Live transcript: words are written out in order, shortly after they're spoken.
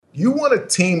you want to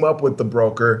team up with the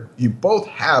broker, you both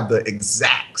have the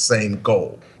exact same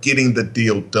goal, getting the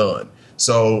deal done.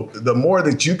 So the more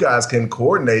that you guys can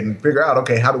coordinate and figure out,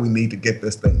 okay, how do we need to get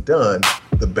this thing done,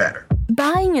 the better.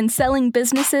 Buying and selling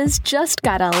businesses just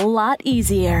got a lot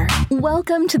easier.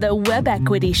 Welcome to the Web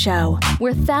Equity Show,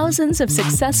 where thousands of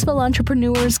successful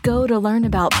entrepreneurs go to learn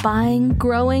about buying,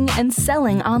 growing, and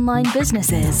selling online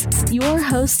businesses. Your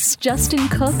hosts Justin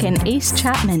Cook and Ace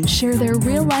Chapman share their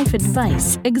real-life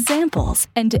advice, examples,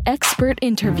 and expert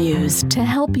interviews to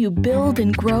help you build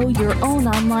and grow your own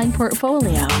online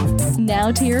portfolio. Now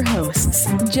to your hosts,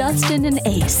 Justin and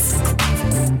Ace.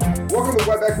 Welcome to the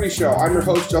Web Equity Show. I'm your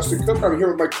host, Justin Cook. I'm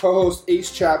here with my co-host, Ace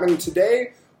Chapman.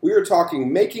 Today, we are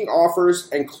talking making offers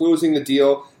and closing the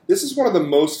deal. This is one of the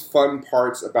most fun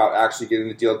parts about actually getting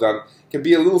the deal done. It can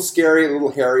be a little scary, a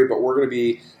little hairy, but we're going to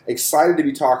be excited to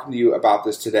be talking to you about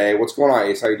this today. What's going on,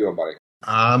 Ace? How you doing, buddy?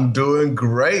 I'm doing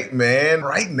great, man.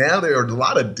 Right now, there are a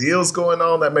lot of deals going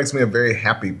on. That makes me a very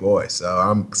happy boy. So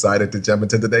I'm excited to jump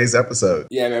into today's episode.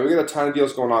 Yeah, man, we got a ton of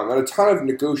deals going on. And a ton of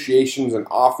negotiations and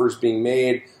offers being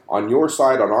made on your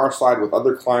side, on our side, with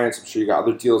other clients. I'm sure you got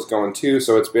other deals going too.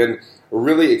 So it's been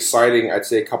really exciting, I'd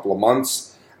say, a couple of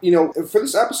months. You know, for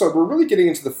this episode, we're really getting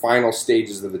into the final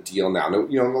stages of the deal now.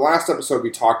 You know, in the last episode, we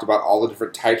talked about all the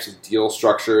different types of deal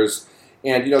structures.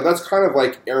 And, you know, that's kind of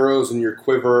like arrows in your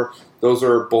quiver. Those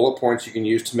are bullet points you can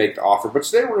use to make the offer. But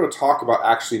today we're going to talk about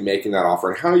actually making that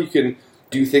offer and how you can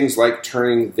do things like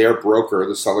turning their broker,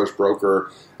 the seller's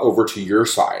broker, over to your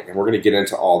side. And we're going to get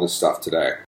into all this stuff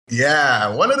today.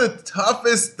 Yeah, one of the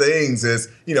toughest things is,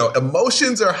 you know,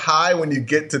 emotions are high when you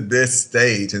get to this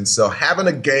stage. And so having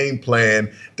a game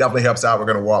plan definitely helps out. We're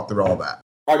going to walk through all that.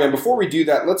 All right, man, before we do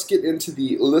that, let's get into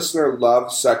the listener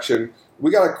love section.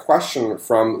 We got a question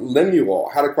from Lemuel.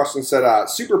 Had a question said,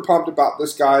 super pumped about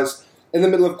this, guys. In the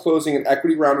middle of closing an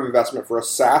equity round of investment for a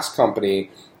SaaS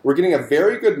company, we're getting a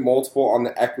very good multiple on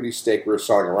the equity stake we're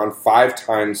selling, around 5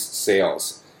 times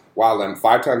sales. Wow, Lem,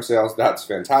 5 times sales, that's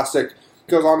fantastic.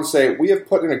 Goes on to say, we have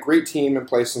put in a great team in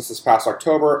place since this past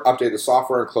October, updated the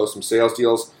software and closed some sales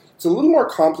deals. It's a little more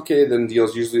complicated than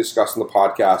deals usually discussed in the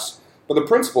podcast, but the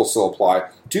principles still apply.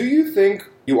 Do you think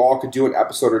you all could do an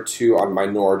episode or two on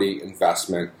minority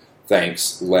investment?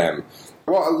 Thanks, Lem.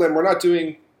 Well, Lem, we're not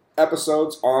doing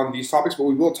episodes on these topics, but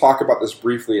we will talk about this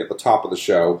briefly at the top of the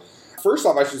show. First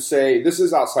off, I should say this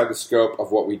is outside the scope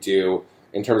of what we do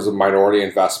in terms of minority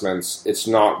investments. It's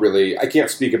not really, I can't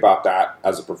speak about that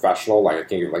as a professional, like I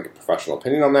can't give like a professional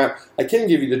opinion on that. I can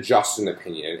give you the Justin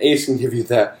opinion, and Ace can give you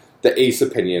the Ace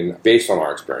opinion based on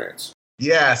our experience.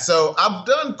 Yeah, so I've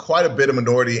done quite a bit of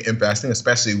minority investing,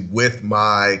 especially with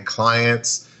my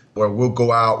clients, where we'll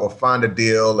go out, we'll find a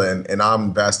deal, and I'll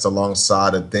invest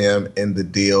alongside of them in the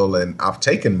deal. And I've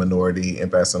taken minority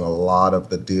invest in a lot of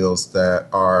the deals that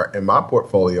are in my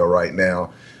portfolio right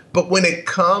now. But when it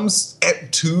comes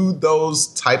to those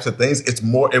types of things, it's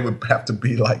more, it would have to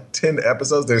be like 10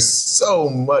 episodes. There's so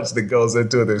much that goes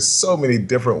into it. There's so many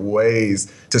different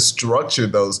ways to structure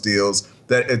those deals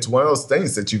that it's one of those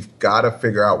things that you've got to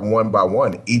figure out one by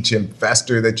one. Each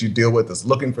investor that you deal with is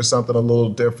looking for something a little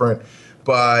different.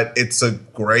 But it's a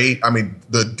great, I mean,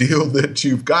 the deal that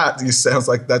you've got, it sounds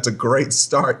like that's a great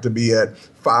start to be at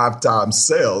 5 times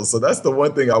sales. So that's the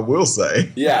one thing I will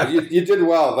say. Yeah, you did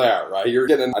well there, right? You're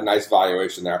getting a nice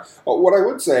valuation there. But what I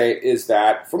would say is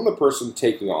that from the person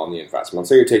taking on the investment, let's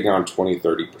say you're taking on 20,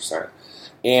 30%,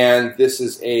 and this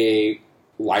is a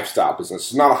lifestyle business.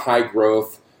 It's not a high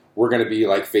growth, we're going to be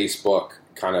like Facebook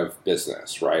kind of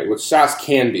business, right? Which SaaS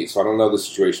can be, so I don't know the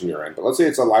situation you're in. But let's say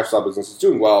it's a lifestyle business. It's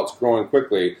doing well, it's growing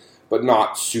quickly, but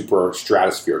not super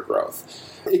stratosphere growth.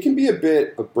 It can be a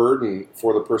bit of a burden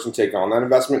for the person taking on that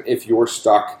investment if you're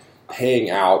stuck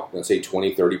paying out, let's say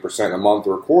 20, 30% a month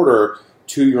or a quarter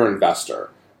to your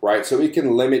investor, right? So it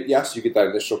can limit, yes, you get that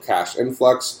initial cash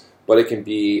influx, but it can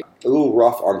be a little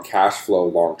rough on cash flow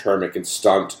long term. It can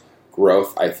stunt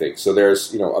growth, I think. So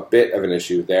there's, a bit of an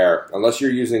issue there. Unless you're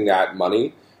using that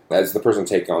money as the person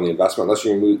taking on the investment, unless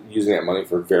you're using that money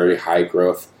for very high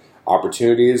growth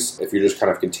opportunities, if you're just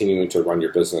kind of continuing to run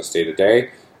your business day to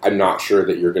day, I'm not sure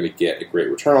that you're going to get a great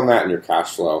return on that and your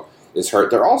cash flow is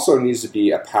hurt. There also needs to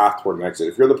be a path toward an exit.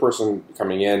 If you're the person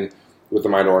coming in with a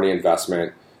minority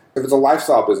investment, if it's a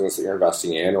lifestyle business that you're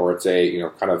investing in, or it's a,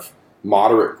 kind of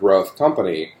moderate growth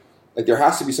company, like there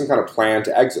has to be some kind of plan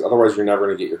to exit. Otherwise, you're never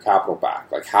going to get your capital back.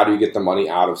 Like, how do you get the money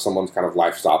out of someone's kind of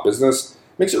lifestyle business?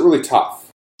 It makes it really tough.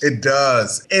 It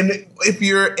does. And if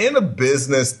you're in a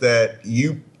business that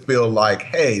you feel like,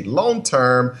 hey, long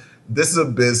term, this is a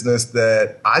business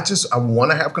that I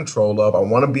want to have control of. I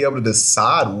want to be able to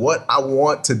decide what I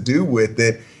want to do with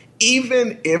it.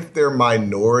 even if they're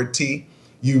minority,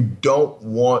 you don't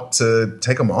want to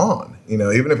take them on,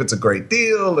 even if it's a great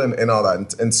deal and all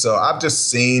that. And so I've just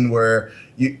seen where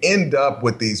you end up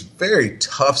with these very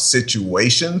tough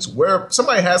situations where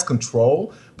somebody has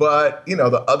control, but,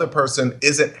 the other person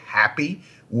isn't happy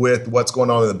with what's going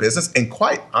on in the business. And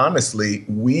quite honestly,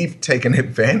 we've taken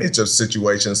advantage of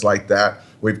situations like that.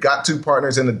 We've got two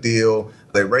partners in a deal.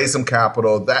 They raise some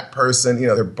capital. That person,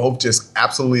 they're both just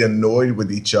absolutely annoyed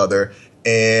with each other.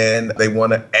 And they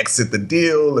want to exit the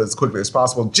deal as quickly as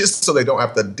possible just so they don't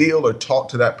have to deal or talk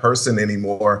to that person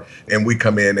anymore. And we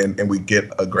come in and we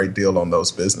get a great deal on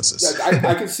those businesses.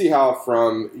 I can see how,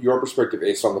 from your perspective,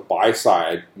 Ace, on the buy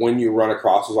side, when you run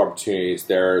across those opportunities,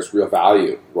 there's real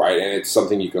value, right? And it's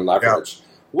something you can leverage. Yeah.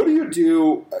 What do you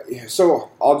do? So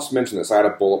I'll just mention this. I had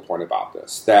a bullet point about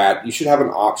this, that you should have an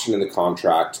option in the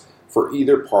contract for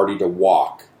either party to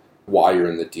walk while you're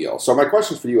in the deal. So my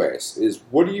question for you, Ace, is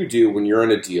what do you do when you're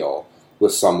in a deal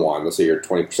with someone, let's say you're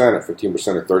 20% or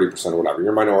 15% or 30% or whatever,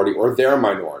 you're a minority or they're a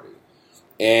minority,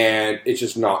 and it's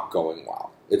just not going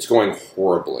well. It's going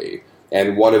horribly.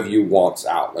 And one of you wants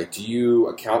out. Like, do you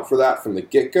account for that from the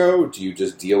get-go? Do you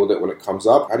just deal with it when it comes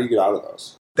up? How do you get out of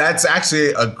those? That's actually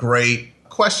a great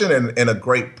question and a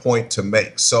great point to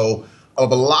make. So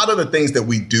of a lot of the things that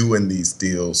we do in these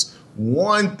deals,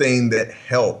 one thing that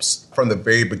helps from the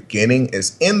very beginning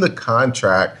is in the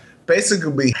contract,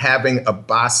 basically having a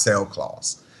buy-sell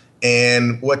clause.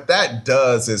 And what that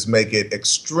does is make it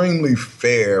extremely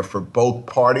fair for both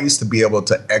parties to be able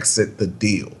to exit the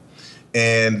deal.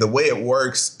 And the way it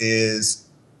works is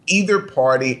either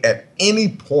party at any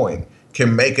point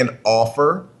can make an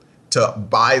offer to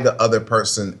buy the other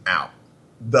person out.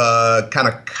 The kind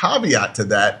of caveat to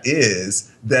that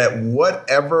is that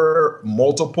whatever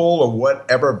multiple or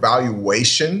whatever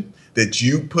valuation that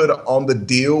you put on the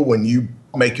deal when you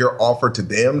make your offer to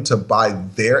them to buy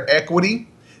their equity,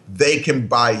 they can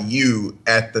buy you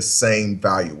at the same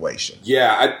valuation.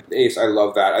 Yeah, Ace, I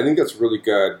love that. I think that's really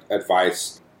good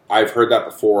advice. I've heard that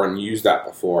before and used that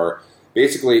before.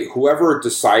 Basically, whoever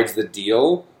decides the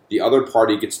deal, the other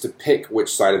party gets to pick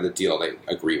which side of the deal they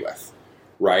agree with.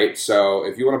 Right? So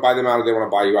if you want to buy them out or they want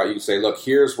to buy you out, you can say, look,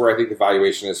 here's where I think the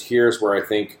valuation is. Here's where I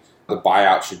think the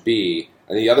buyout should be.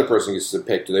 And the other person gets to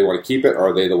pick, do they want to keep it or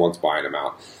are they the ones buying them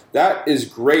out? That is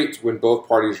great when both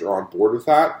parties are on board with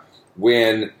that.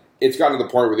 When it's gotten to the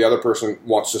point where the other person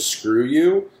wants to screw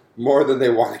you more than they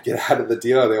want to get out of the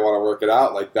deal or they want to work it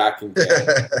out, like that can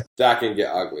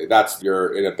get ugly.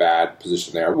 You're in a bad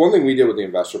position there. One thing we did with the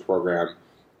investor program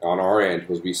on our end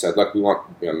was we said, look, we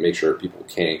want to make sure people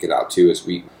can get out too, is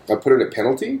we put in a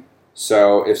penalty.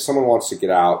 So if someone wants to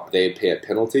get out, they pay a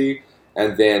penalty,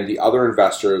 and then the other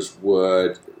investors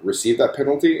would receive that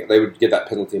penalty. They would get that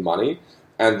penalty money,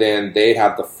 and then they'd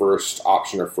have the first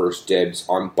option or first dibs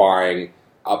on buying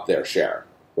up their share,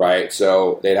 right?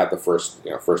 So they'd have the first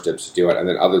dibs to do it, and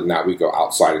then other than that, we go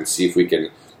outside and see if we can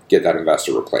get that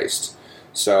investor replaced.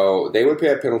 So they would pay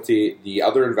a penalty. The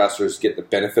other investors get the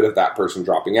benefit of that person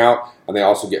dropping out, and they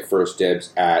also get first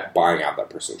dibs at buying out that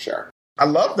person's share. I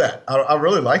love that. I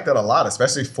really like that a lot,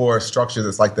 especially for a structure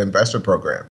that's like the investor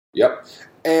program. Yep.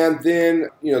 And then,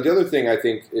 the other thing I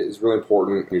think is really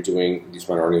important when you're doing these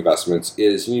minority investments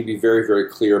is you need to be very, very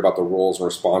clear about the roles and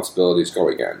responsibilities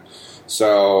going in.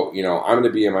 So, I'm going to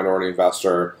be a minority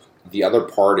investor. The other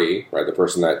party, right, the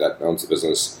person that owns the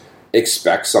business,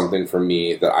 expect something from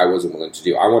me that I wasn't willing to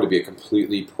do. I want to be a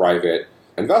completely private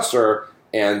investor,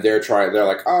 and they're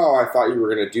like, oh, I thought you were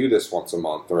going to do this once a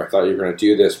month, or I thought you were going to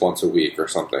do this once a week or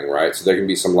something, right? So there can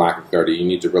be some lack of clarity. You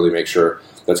need to really make sure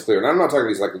that's clear. And I'm not talking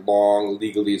these like long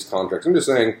legalese contracts. I'm just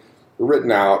saying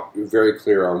written out, very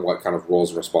clear on what kind of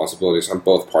roles and responsibilities on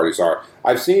both parties are.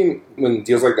 I've seen when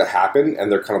deals like that happen and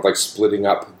they're kind of like splitting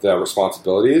up the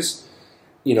responsibilities,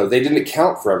 they didn't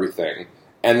account for everything.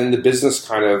 And then the business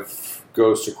kind of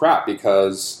goes to crap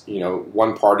because,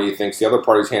 one party thinks the other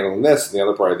party's handling this and the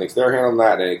other party thinks they're handling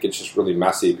that. And it gets just really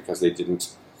messy because they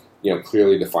didn't,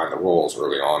 clearly define the roles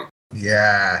early on.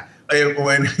 Yeah. And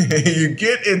when you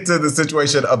get into the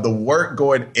situation of the work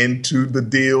going into the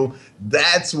deal,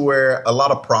 that's where a lot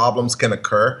of problems can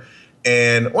occur.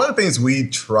 And one of the things we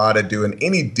try to do in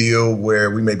any deal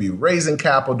where we may be raising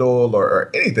capital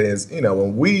or anything is,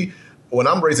 when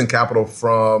I'm raising capital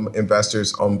from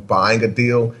investors on buying a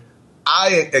deal,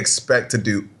 I expect to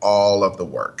do all of the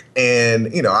work.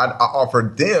 And, I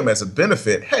offer them as a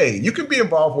benefit, hey, you can be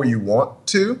involved where you want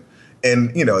to.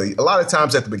 And, a lot of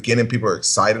times at the beginning, people are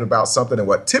excited about something. And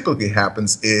what typically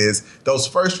happens is those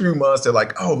first few months, they're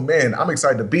like, oh, man, I'm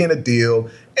excited to be in a deal.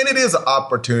 And it is an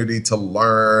opportunity to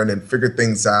learn and figure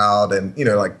things out. And,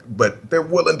 but they're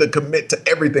willing to commit to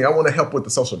everything. I want to help with the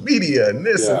social media and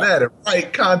this and that and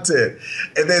write content.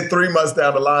 And then 3 months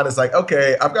down the line, it's like,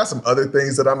 okay, I've got some other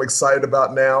things that I'm excited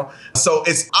about now. So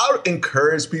I would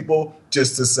encourage people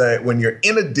just to say, when you're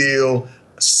in a deal,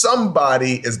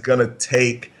 somebody is going to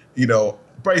take,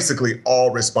 basically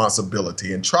all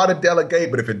responsibility and try to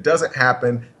delegate. But if it doesn't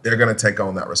happen, they're going to take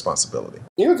on that responsibility.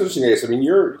 It's interesting, Ace. I mean,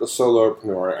 you're a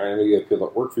solopreneur. I know you have people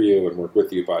that work for you and work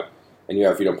with you, and you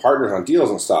have, partners on deals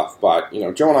and stuff. But,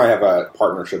 Joe and I have a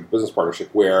business partnership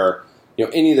where,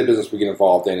 any of the business we get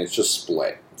involved in, it's just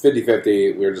split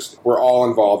 50-50. We're all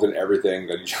involved in everything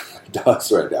that each other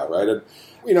does right now. Right.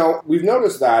 And, we've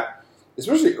noticed that,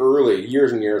 especially early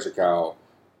years and years ago,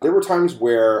 there were times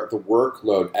where the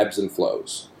workload ebbs and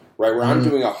flows, right? Where I'm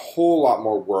doing a whole lot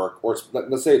more work, or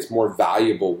let's say it's more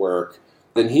valuable work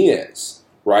than he is,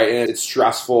 right? And it's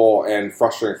stressful and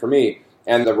frustrating for me.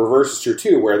 And the reverse is true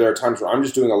too, where there are times where I'm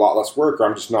just doing a lot less work, or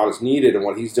I'm just not as needed, and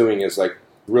what he's doing is like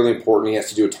really important. He has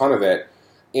to do a ton of it.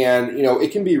 And,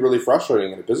 it can be really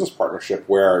frustrating in a business partnership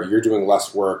where you're doing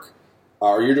less work,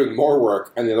 or you're doing more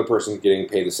work, and the other person's getting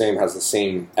paid the same, has the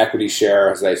same equity share,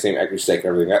 has the same equity stake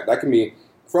and everything. That can be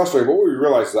frustrating. But what we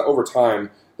realize is that over time,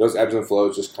 those ebbs and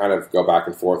flows just kind of go back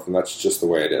and forth, and that's just the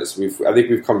way it is. I think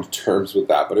we've come to terms with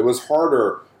that, but it was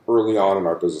harder early on in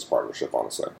our business partnership,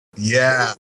 honestly.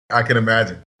 Yeah, I can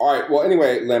imagine. All right. Well,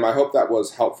 anyway, Lim, I hope that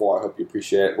was helpful. I hope you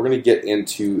appreciate it. We're going to get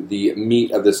into the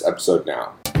meat of this episode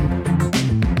now.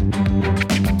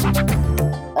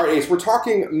 All right, Ace, we're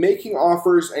talking making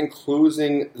offers and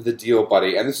closing the deal,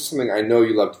 buddy. And this is something I know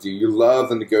you love to do. You love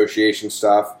the negotiation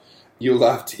stuff. You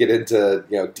love to get into,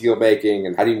 deal making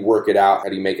and how do you work it out? How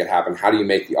do you make it happen? How do you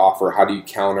make the offer? How do you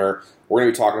counter? We're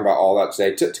going to be talking about all that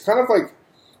today. To kind of like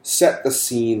set the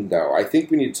scene, though, I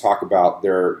think we need to talk about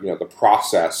the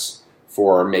process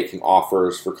for making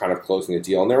offers, for kind of closing a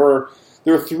deal. And there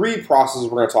are 3 processes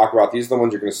we're going to talk about. These are the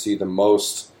ones you're going to see the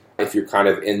most if you're kind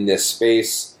of in this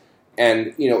space.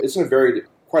 And, it's going to vary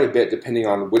quite a bit depending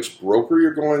on which broker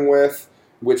you're going with,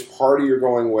 which party you're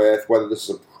going with, whether this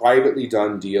is a privately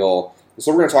done deal.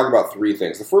 So we're going to talk about 3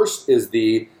 things. The first is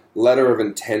the letter of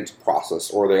intent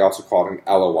process, or they also call it an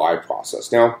LOI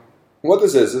process. Now, what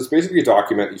this is basically a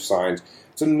document you've signed.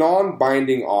 It's a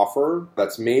non-binding offer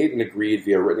that's made and agreed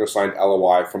via written or signed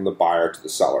LOI from the buyer to the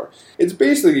seller. It's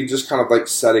basically just kind of like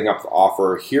setting up the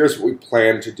offer. Here's what we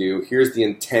plan to do. Here's the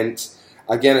intent.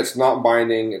 Again, it's not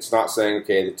binding. It's not saying,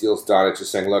 okay, the deal's done. It's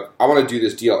just saying, look, I want to do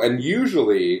this deal. And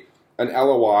usually an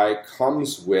LOI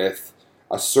comes with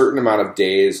a certain amount of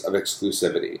days of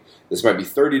exclusivity. This might be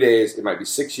 30 days, it might be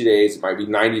 60 days, it might be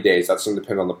 90 days. That's going to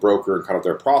depend on the broker and kind of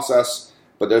their process.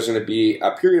 But there's going to be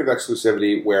a period of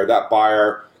exclusivity where that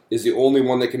buyer is the only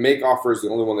one that can make offers, the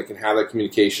only one that can have that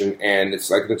communication, and it's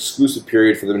like an exclusive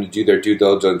period for them to do their due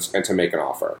diligence and to make an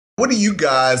offer. What do you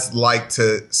guys like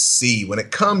to see when it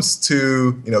comes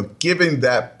to, giving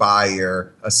that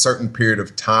buyer a certain period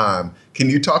of time?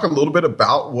 Can you talk a little bit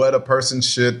about what a person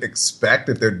should expect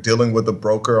if they're dealing with a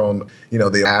broker on,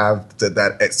 they have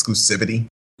that exclusivity?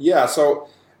 Yeah, so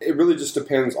it really just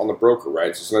depends on the broker,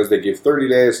 right? So sometimes they give 30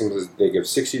 days, sometimes they give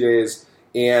 60 days.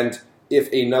 And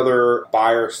if another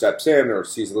buyer steps in or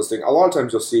sees a listing, a lot of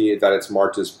times you'll see that it's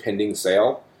marked as pending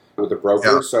sale with the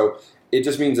broker. Yeah. So it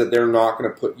just means that they're not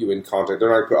going to put you in contact. They're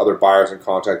not going to put other buyers in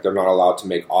contact. They're not allowed to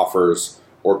make offers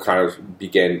or kind of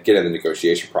get in the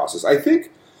negotiation process. I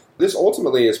think this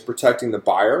ultimately is protecting the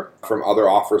buyer from other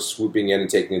offers swooping in and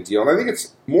taking a deal. And I think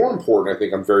it's more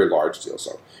important, on very large deals.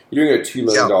 So you're doing a $2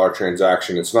 million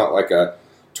transaction. It's not like a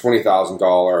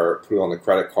 $20,000 put it on the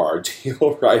credit card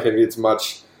deal, right? I mean, it's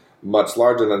much, much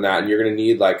larger than that. And you're going to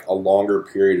need like a longer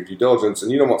period of due diligence.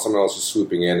 And you don't want someone else just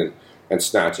swooping in and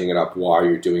snatching it up while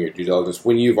you're doing your due diligence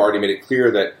when you've already made it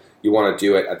clear that you want to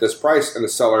do it at this price and the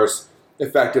sellers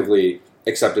effectively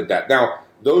accepted that. Now,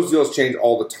 those deals change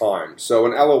all the time. So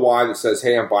an LOI that says,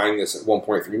 hey, I'm buying this at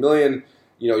 $1.3 million,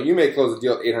 you may close the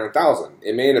deal at $800,000.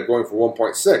 It may end up going for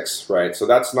 1.6, right? So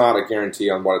that's not a guarantee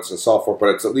on what it's going to sell for, but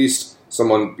it's at least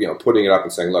someone, putting it up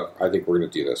and saying, look, I think we're going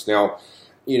to do this. Now,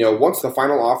 once the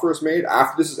final offer is made,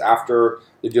 after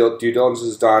the due diligence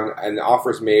is done and the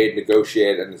offer is made,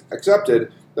 negotiated, and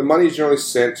accepted, the money is generally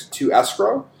sent to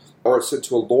escrow, or it's sent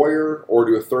to a lawyer or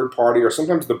to a third party, or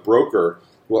sometimes the broker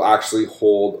will actually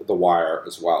hold the wire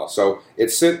as well. So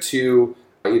it's sent to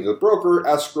either the broker,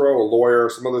 escrow, a lawyer,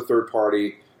 some other third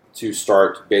party to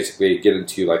start basically get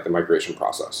into like the migration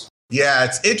process. Yeah,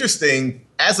 it's interesting.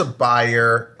 as a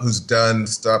buyer who's done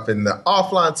stuff in the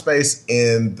offline space,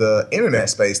 in the internet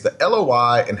space, the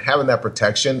LOI and having that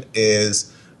protection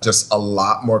is just a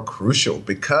lot more crucial,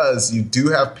 because you do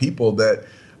have people that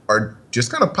are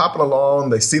just kind of popping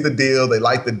along. They see the deal, they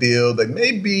like the deal, they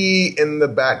may be in the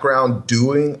background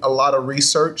doing a lot of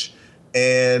research.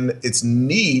 And it's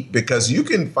neat because you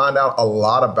can find out a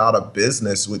lot about a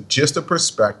business with just a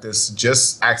prospectus,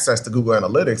 just access to Google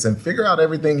Analytics, and figure out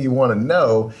everything you want to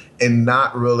know and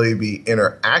not really be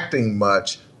interacting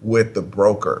much with the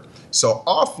broker. So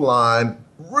offline,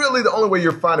 really the only way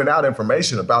you're finding out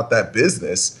information about that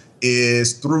business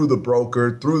is through the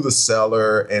broker, through the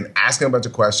seller, and asking a bunch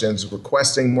of questions,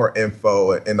 requesting more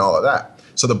info and all of that.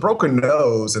 So the broker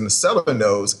knows and the seller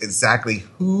knows exactly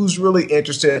who's really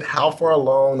interested, how far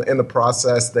along in the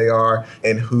process they are,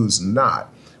 and who's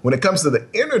not. When it comes to the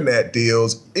internet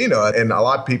deals, and a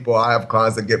lot of people, I have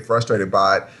clients that get frustrated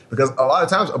by it because a lot of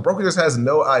times a broker just has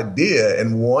no idea.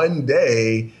 And one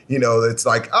day, it's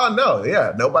like, oh, no,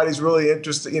 yeah, nobody's really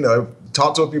interested.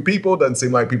 Talk to a few people. Doesn't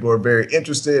seem like people are very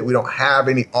interested. We don't have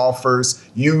any offers.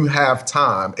 You have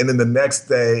time. And then the next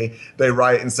day they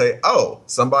write and say, oh,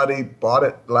 somebody bought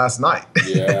it last night.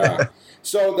 Yeah.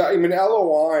 So,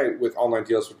 LOI with online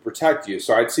deals would protect you.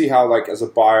 So I'd see how, as a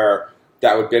buyer,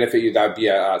 that would benefit you. That would be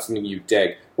something you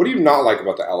dig. What do you not like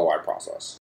about the LOI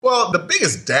process? Well, the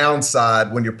biggest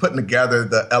downside when you're putting together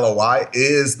the LOI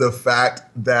is the fact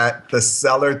that the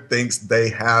seller thinks they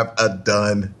have a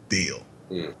done deal.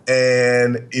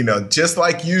 And, just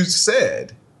like you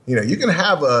said, you can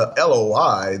have a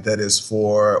LOI that is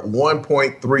for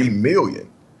 1.3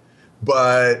 million.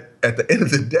 But at the end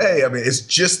of the day, it's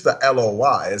just the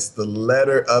LOI. It's the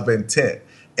letter of intent.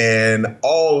 And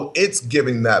all it's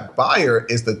giving that buyer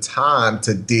is the time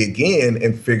to dig in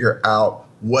and figure out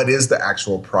what is the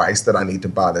actual price that I need to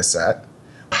buy this at.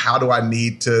 How do I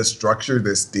need to structure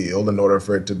this deal in order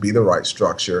for it to be the right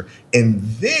structure? And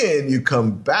then you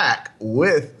come back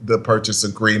with the purchase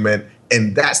agreement,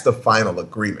 and that's the final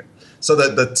agreement. So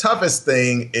the toughest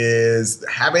thing is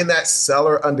having that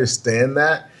seller understand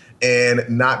that and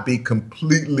not be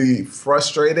completely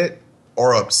frustrated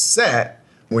or upset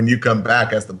when you come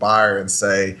back as the buyer and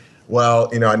say,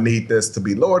 well, I need this to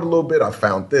be lowered a little bit. I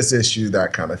found this issue,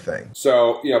 that kind of thing.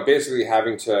 So, basically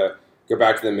having to go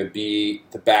back to them and be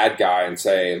the bad guy and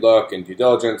say, look, in due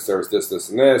diligence, there was this, this,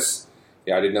 and this.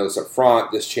 I didn't know this up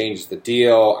front. This changes the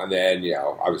deal. And then,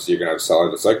 obviously you're going to have a seller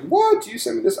that's like, what? You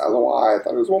sent me this LOI? I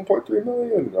thought it was 1.3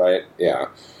 million, right? Yeah.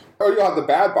 Or you'll have the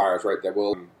bad buyers, right, that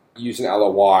will use an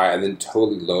LOI and then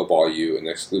totally lowball you in the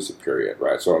exclusive period,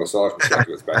 right? So on a seller's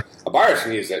perspective, it's bad. A buyer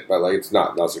can use it, but it's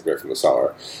not so great from the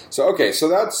seller. So, so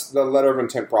that's the letter of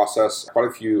intent process. Quite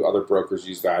a few other brokers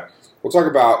use that. We'll talk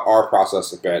about our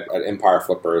process a bit at Empire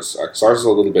Flippers, because ours is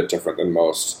a little bit different than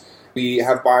most. We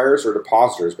have buyers or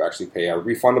depositors who actually pay a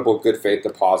refundable good faith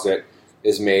deposit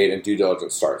is made and due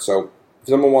diligence starts. So if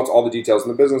someone wants all the details in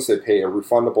the business, they pay a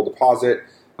refundable deposit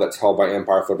that's held by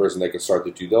Empire Flippers and they can start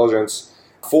the due diligence.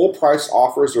 Full price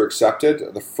offers are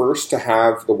accepted. The first to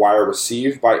have the wire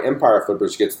received by Empire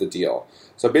Flippers gets the deal.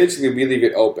 So basically we leave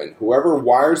it open. Whoever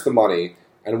wires the money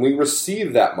and we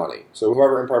receive that money. So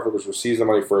whoever Empire Flippers receives the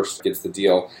money first gets the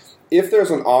deal. If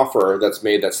there's an offer that's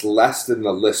made that's less than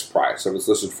the list price, so if it's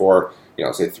listed for,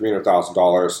 say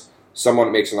 $300,000,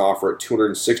 someone makes an offer at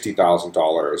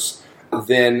 $260,000,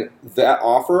 then that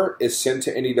offer is sent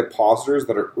to any depositors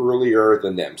that are earlier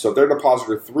than them. So if they're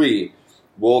depositor 3,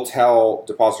 we'll tell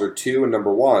depositor 2 and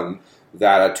number 1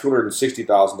 that a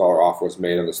 $260,000 offer was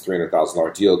made on this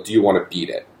 $300,000 deal. Do you want to beat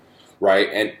it? Right?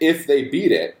 And if they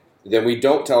beat it, then we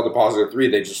don't tell depositor 3,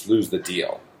 they just lose the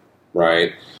deal,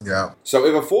 right? Yeah. So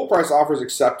if a full price offer is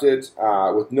accepted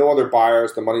with no other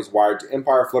buyers, the money's wired to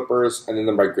Empire Flippers, and then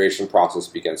the migration process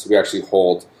begins. So we actually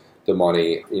hold the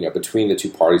money, between the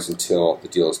two parties until the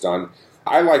deal is done.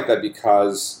 I like that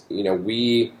because,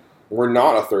 we're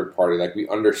not a third party. We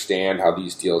understand how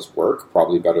these deals work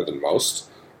probably better than most.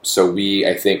 So we,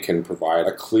 I think, can provide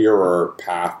a clearer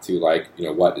path to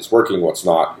what is working, what's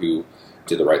not, who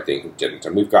did the right thing, who didn't.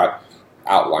 And we've got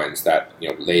outlines that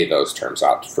lay those terms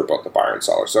out for both the buyer and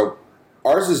seller. So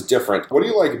ours is different. What do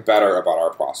you like better about our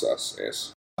process,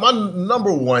 Ace? My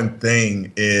number one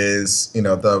thing is, the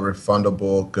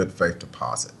refundable good faith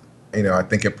deposit. I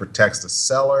think it protects the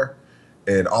seller.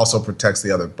 It also protects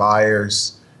the other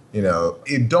buyers.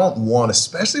 You don't want,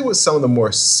 especially with some of the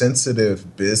more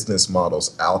sensitive business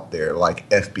models out there like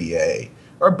FBA,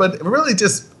 but really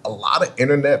just a lot of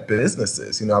internet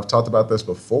businesses. I've talked about this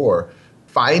before.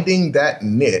 Finding that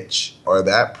niche or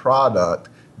that product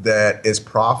that is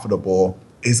profitable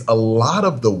is a lot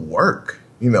of the work.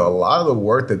 a lot of the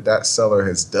work that seller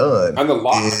has done. And the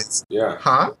luck.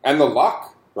 And the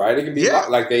luck, right? It can be luck.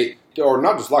 Like or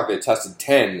not just luck, they tested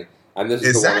 10, and this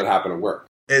is the one that happened to work.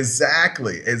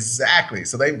 Exactly.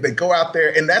 So they go out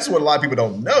there, and that's what a lot of people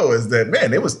don't know is that,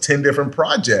 man, it was 10 different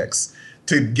projects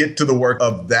to get to the work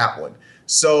of that one.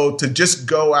 So to just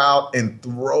go out and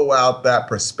throw out that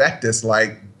prospectus,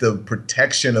 like the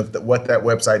protection of what that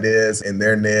website is in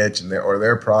their niche and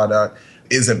their product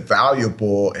isn't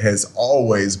valuable, has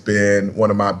always been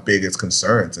one of my biggest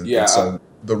concerns. And so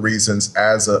the reasons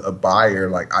as a buyer,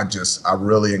 like I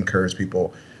really encourage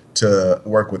people to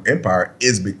work with Empire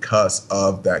is because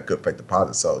of that good faith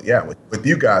deposit. So yeah, with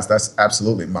you guys, that's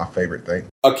absolutely my favorite thing.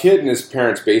 A kid in his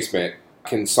parents' basement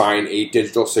can sign a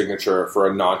digital signature for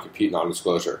a non-compete,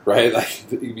 non-disclosure, right?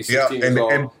 Like you can be 16 years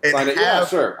old, sign it. Yeah,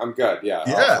 sure, I'm good. Yeah,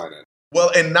 I'll sign it. Well,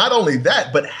 and not only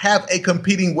that, but have a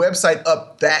competing website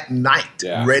up that night,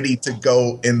 ready to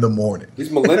go in the morning. These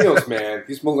millennials, man,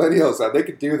 they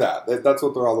could do that. That's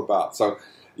what they're all about. So,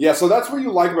 so that's what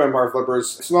you like about Empire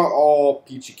Flippers. It's not all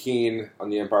peachy keen on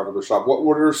the Empire Flipper shop.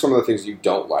 What are some of the things you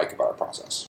don't like about our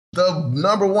process? The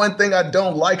number one thing I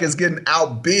don't like is getting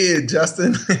outbid,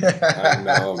 Justin. I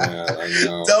know, man. I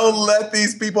know. Don't let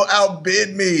these people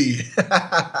outbid me.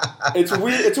 It's a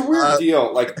weird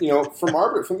deal. Like, thinking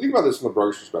about this from the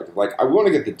broker's perspective, like I want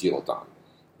to get the deal done,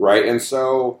 right? And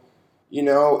so,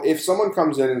 if someone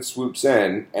comes in and swoops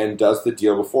in and does the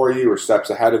deal before you or steps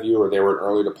ahead of you or they were an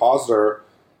early depositor,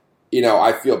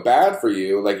 I feel bad for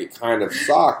you. Like, it kind of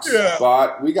sucks,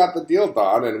 but we got the deal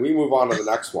done and we move on to the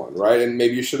next one, right? And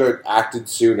maybe you should have acted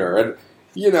sooner. And,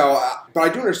 but I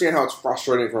do understand how it's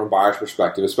frustrating from a buyer's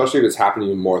perspective, especially if it's happened to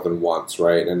you more than once,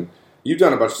 right? And you've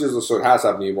done a bunch of deals, so it has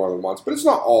happened to you more than once, but it's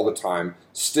not all the time.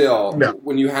 Still,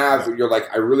 when you're like,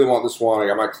 I really want this one, I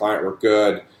got my client, we're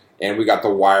good, and we got the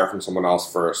wire from someone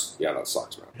else first. Yeah, that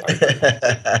sucks, man.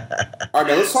 All right,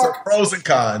 man, let's talk pros and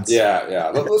cons.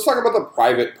 Yeah. Let's talk about the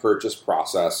private purchase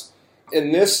process.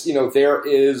 In this, there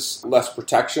is less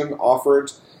protection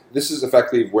offered. This is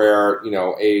effectively where,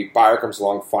 a buyer comes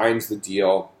along, finds the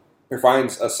deal, or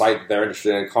finds a site that they're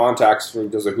interested in, contacts,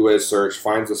 does a who is search,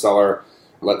 finds the seller,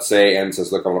 let's say, and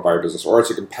says, look, I want to buy your business. Or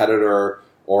it's a competitor,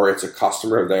 or it's a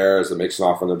customer of theirs that makes an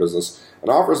offer on their business. An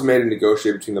offer is made and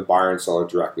negotiated between the buyer and seller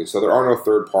directly. So there are no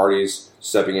third parties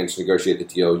stepping in to negotiate the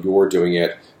deal. You're doing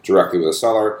it directly with the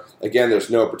seller. Again, there's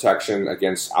no protection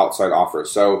against outside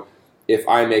offers. So if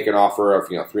I make an offer of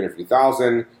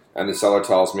 $350,000 and the seller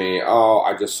tells me, oh,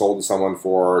 I just sold to someone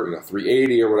for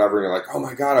 $380 or whatever, and you're like, oh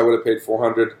my God, I would have paid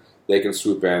 $400. They can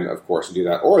swoop in, of course, and do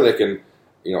that. Or they can,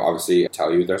 obviously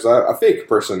tell you there's a fake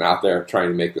person out there trying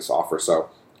to make this offer. So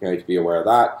you need to be aware of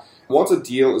that. Once a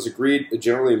deal is agreed,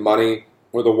 generally money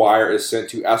or the wire is sent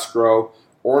to escrow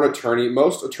or an attorney.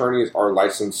 Most attorneys are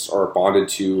licensed or bonded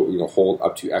to hold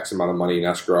up to X amount of money in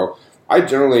escrow. I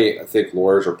generally think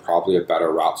lawyers are probably a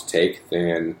better route to take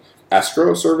than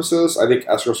escrow services. I think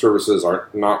escrow services are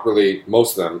not really,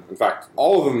 most of them, in fact,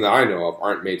 all of them that I know of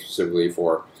aren't made specifically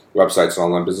for websites and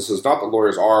online businesses. Not that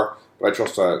lawyers are, but I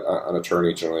trust an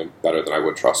attorney generally better than I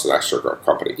would trust an escrow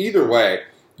company. Either way,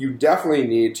 you definitely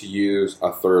need to use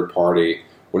a third party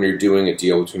when you're doing a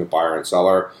deal between a buyer and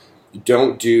seller.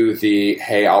 Don't do the,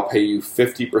 hey, I'll pay you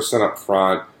 50% up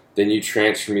front, then you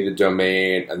transfer me the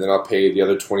domain, and then I'll pay you the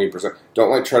other 20%.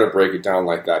 Don't try to break it down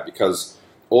like that, because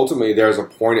ultimately there's a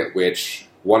point at which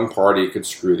one party could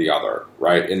screw the other,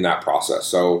 right, in that process.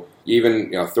 So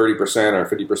even 30% or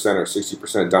 50% or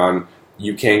 60% done,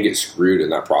 you can get screwed in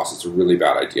that process. It's a really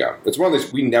bad idea. It's one of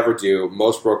these we never do.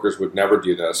 Most brokers would never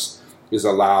do this, is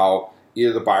allow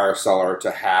either the buyer or seller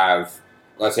to have,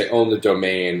 let's say, own the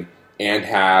domain and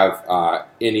have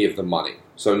any of the money.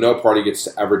 So no party gets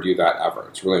to ever do that ever.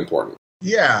 It's really important.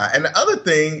 Yeah, and the other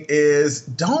thing is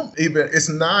it's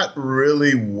not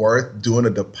really worth doing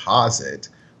a deposit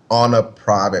on a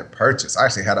private purchase. I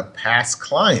actually had a past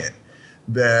client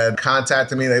that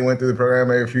contacted me. They went through the program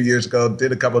maybe a few years ago,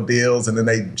 did a couple of deals, and then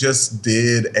they just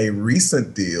did a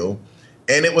recent deal.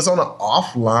 And it was on an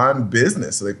offline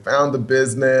business. So they found the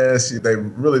business. They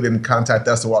really didn't contact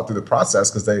us to walk through the process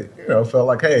because they, felt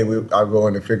like, hey, I'll go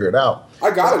in and figure it out.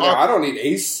 I got it now. I don't need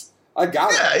Ace. I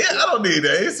got it. Yeah, I don't need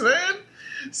Ace, man.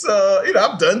 So,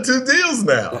 I've done 2 deals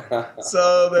now.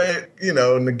 So they,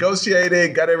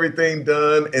 negotiated, got everything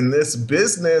done. And this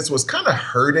business was kind of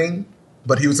hurting,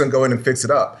 but he was going to go in and fix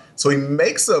it up. So he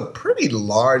makes a pretty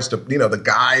large, the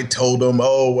guy told him,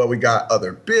 oh, well, we got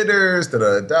other bidders,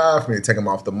 for me to take them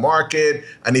off the market.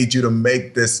 I need you to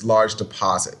make this large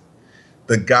deposit.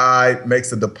 The guy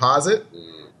makes the deposit,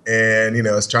 and,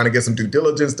 is trying to get some due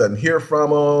diligence, doesn't hear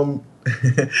from them.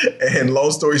 And long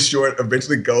story short,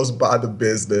 eventually goes by the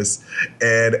business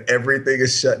and everything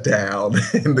is shut down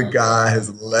and the guy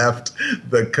has left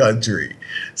the country.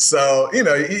 So,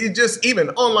 you just, even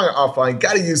online or offline,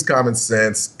 got to use common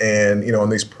sense. And, on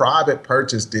these private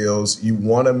purchase deals, you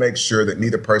want to make sure that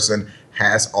neither person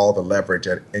has all the leverage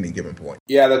at any given point.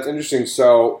 Yeah, that's interesting.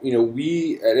 So,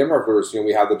 we at Embarkers,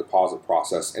 we have the deposit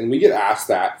process, and we get asked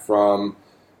that from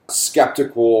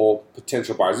skeptical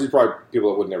potential buyers. These are probably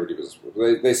people that would never do business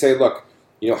with. They say, look,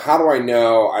 how do I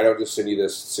know I don't just send you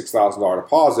this $6,000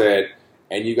 deposit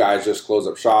and you guys just close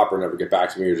up shop or never get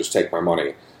back to me or just take my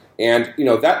money? And,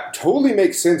 that totally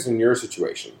makes sense in your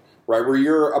situation, right? Where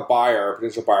you're a buyer, a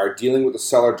potential buyer, dealing with the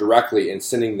seller directly and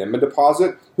sending them a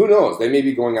deposit. Who knows? They may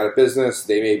be going out of business.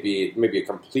 They may be a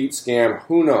complete scam.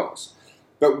 Who knows?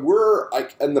 But we're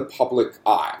like in the public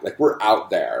eye. Like, we're out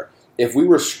there. If we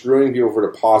were screwing people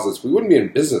for deposits, we wouldn't be in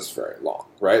business very long,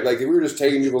 right? Like, if we were just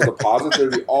taking people's deposits,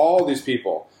 there'd be all these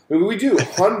people. I mean, we do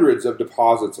hundreds of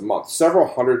deposits a month, several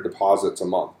hundred deposits a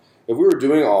month. If we were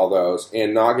doing all those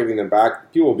and not giving them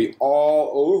back, people would be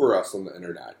all over us on the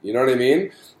internet. You know what I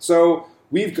mean? So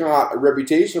we've got a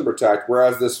reputation to protect,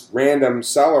 whereas this random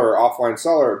seller, offline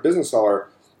seller, business seller,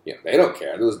 they don't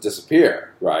care. They'll just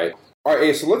disappear, right? All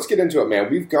right, so let's get into it,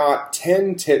 man. We've got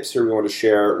 10 tips here we want to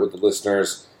share with the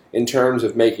listeners in terms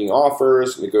of making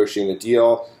offers, negotiating the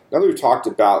deal. Now that we've talked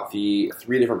about the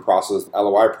 3 different processes, the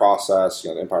LOI process,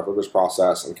 the Empire Flippers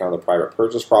process, and kind of the private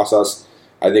purchase process,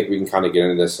 I think we can kind of get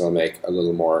into this and it'll make a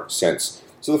little more sense.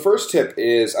 So the first tip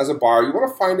is, as a buyer, you want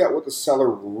to find out what the seller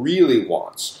really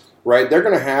wants, right? They're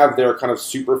going to have their kind of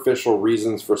superficial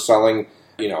reasons for selling.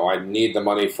 I need the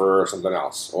money for something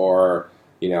else, or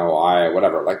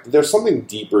whatever. Like, there's something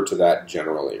deeper to that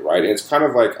generally, right? And it's kind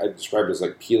of like, I described it as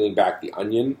like peeling back the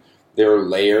onion. There are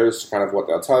layers to kind of what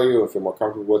they'll tell you if you're more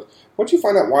comfortable with. Once you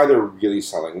find out why they're really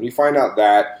selling, when you find out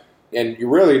that, and you're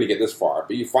rarely going to get this far,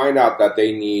 but you find out that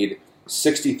they need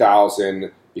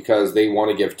 $60,000 because they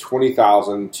want to give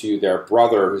 $20,000 to their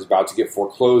brother who's about to get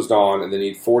foreclosed on, and they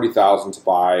need $40,000 to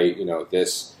buy,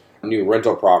 this new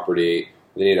rental property.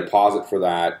 They need a deposit for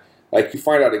that. Like, you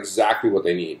find out exactly what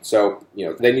they need. So,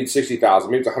 they need $60,000.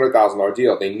 Maybe it's a $100,000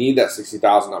 deal. They need that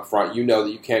 $60,000 up front. You know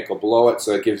that you can't go below it,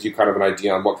 so it gives you kind of an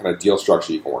idea on what kind of deal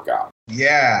structure you can work out.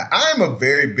 Yeah, I'm a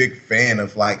very big fan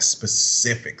of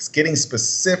specifics, getting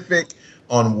specific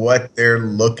on what they're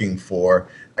looking for.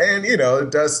 And,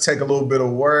 it does take a little bit of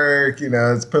work,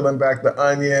 it's peeling back the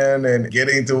onion and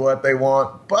getting to what they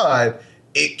want, but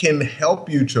it can help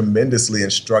you tremendously in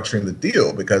structuring the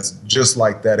deal, because just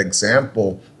like that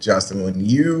example, Justin, when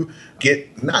you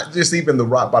get not just even the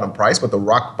rock bottom price, but the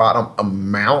rock bottom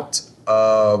amount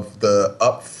of the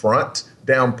upfront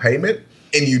down payment,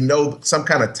 and some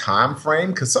kind of time frame,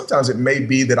 because sometimes it may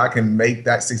be that I can make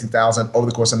that $60,000 over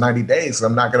the course of 90 days. So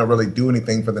I'm not going to really do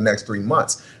anything for the next 3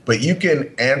 months. But you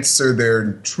can answer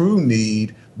their true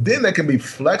need. Then they can be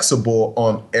flexible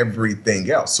on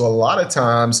everything else. So a lot of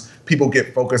times people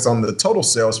get focused on the total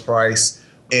sales price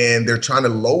and they're trying to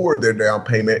lower their down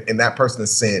payment, and that person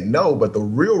is saying no. But the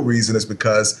real reason is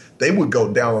because they would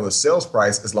go down on the sales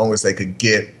price as long as they could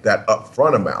get that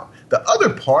upfront amount. The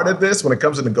other part of this, when it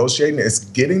comes to negotiating, is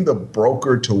getting the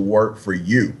broker to work for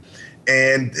you.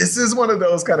 And this is one of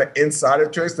those kind of insider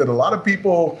tricks that a lot of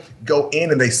people go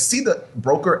in and they see the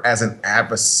broker as an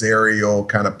adversarial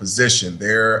kind of position.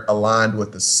 They're aligned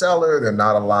with the seller. They're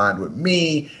not aligned with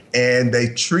me. And they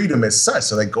treat them as such.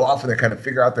 So they go off and they kind of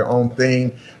figure out their own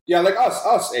thing. Yeah, like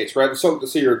us, H, right? So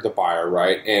let's say you're the buyer,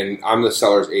 right? And I'm the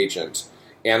seller's agent.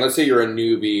 And let's say you're a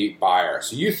newbie buyer.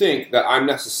 So you think that I'm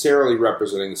necessarily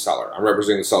representing the seller. I'm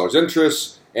representing the seller's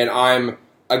interests, and I'm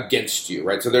against you,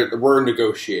 right? So we're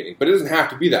negotiating. But it doesn't have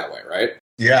to be that way, right?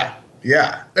 Yeah.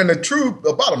 And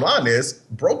the bottom line is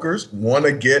brokers want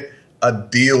to get a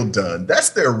deal done. That's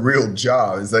their real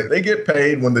job, is that they get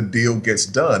paid when the deal gets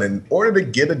done. In order to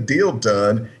get a deal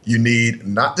done, you need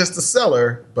not just a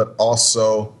seller, but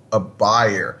also a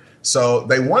buyer. So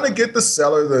they want to get the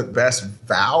seller the best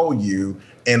value.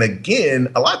 And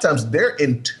again, a lot of times they're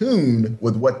in tune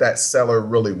with what that seller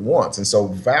really wants. And so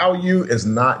value is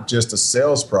not just a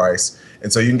sales price.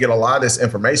 And so you can get a lot of this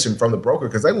information from the broker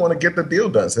because they want to get the deal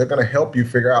done. So they're going to help you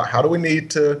figure out, how do we need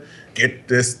to get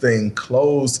this thing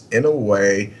closed in a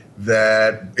way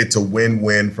that it's a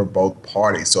win-win for both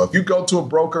parties. So if you go to a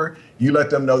broker, you let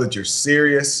them know that you're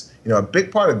serious. A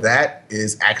big part of that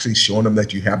is actually showing them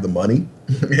that you have the money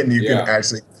and you can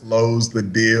actually close the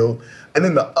deal. And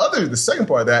then the second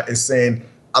part of that is saying,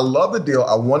 I love the deal.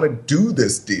 I want to do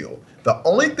this deal. The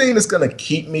only thing that's going to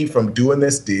keep me from doing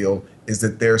this deal is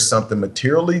that there's something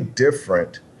materially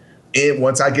different And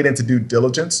once I get into due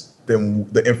diligence, then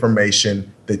the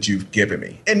information that you've given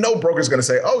me. And no broker's going to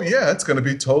say, oh, yeah, it's going to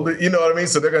be totally, you know what I mean?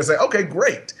 So they're going to say, okay,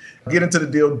 great. Get into the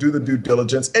deal, do the due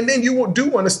diligence. And then you do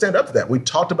want to stand up to that. We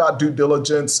talked about due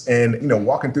diligence and,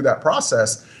 walking through that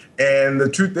process. And the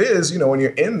truth is, when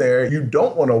you're in there, you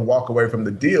don't want to walk away from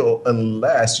the deal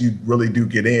unless you really do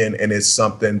get in and it's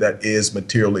something that is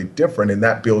materially different. And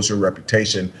that builds your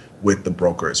reputation with the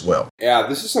broker as well. Yeah,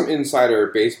 this is some insider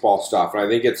baseball stuff. And I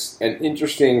think it's an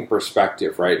interesting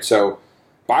perspective, right? So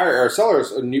buyer or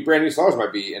sellers, brand new sellers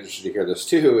might be interested to hear this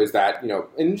too, is that,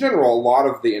 in general, a lot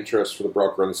of the interest for the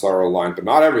broker and the seller are aligned, but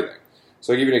not everything.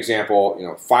 So I'll give you an example,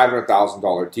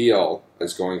 $500,000 deal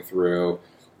is going through.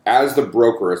 As the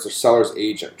broker, as the seller's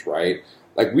agent, right?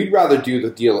 Like, we'd rather do the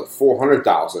deal at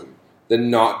 $400,000 than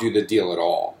not do the deal at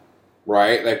all,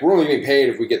 right? Like, we're only getting paid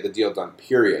if we get the deal done,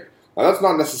 period. Now, that's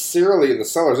not necessarily in the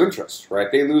seller's interest,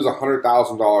 right? They lose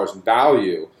 $100,000 in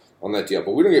value on that deal,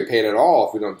 but we don't get paid at all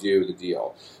if we don't do the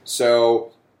deal.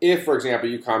 So if, for example,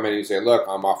 you come in and you say, look,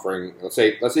 I'm offering, let's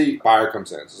say buyer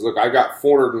comes in and says, look, I've got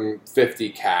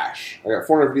 $450 cash. I got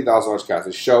 $450,000 cash.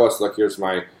 They show us, look, here's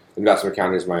my investment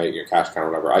account, here's my cash account,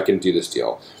 whatever. I can do this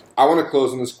deal. I want to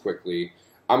close on this quickly.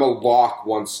 I'm a lock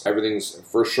once everything's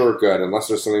for sure good, unless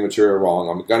there's something material wrong.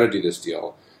 I'm going to do this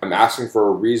deal. I'm asking for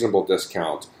a reasonable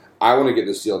discount. I want to get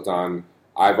this deal done.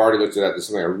 I've already looked at it. This is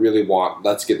something I really want.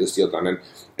 Let's get this deal done. And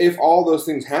if all those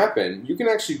things happen, you can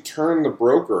actually turn the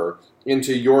broker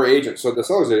into your agent. So the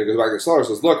seller's agent goes back to the seller and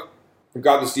says, look, I've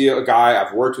got this deal, a guy,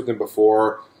 I've worked with him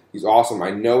before. He's awesome.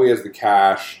 I know he has the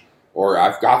cash. Or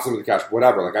I've got some of the cash,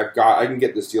 whatever. Like I can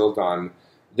get this deal done.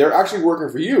 They're actually working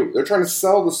for you. They're trying to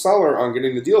sell the seller on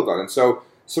getting the deal done. And so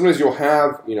sometimes you'll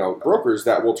have, brokers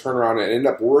that will turn around and end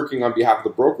up working on behalf of the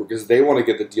broker because they want to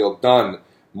get the deal done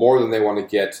more than they want to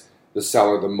get the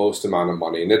seller the most amount of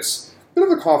money. And it's a bit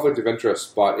of a conflict of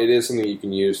interest, but it is something you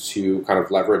can use to kind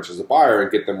of leverage as a buyer and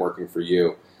get them working for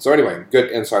you. So anyway, good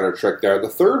insider trick there. The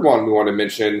third one we want to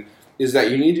mention is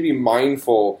that you need to be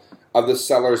mindful of the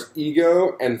seller's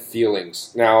ego and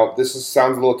feelings. Now,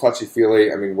 sounds a little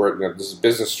touchy-feely. I mean, this is a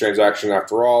business transaction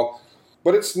after all,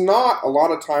 but it's not a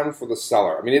lot of time for the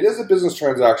seller. I mean, it is a business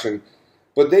transaction,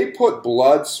 but they put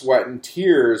blood, sweat, and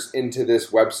tears into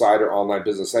this website or online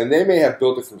business, and they may have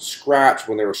built it from scratch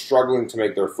when they were struggling to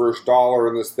make their first dollar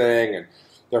in this thing and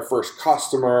their first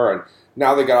customer, and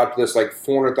now they got up to this like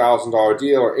 $400,000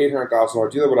 deal or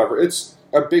 $800,000 deal or whatever. It's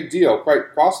a big deal,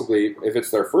 quite possibly, if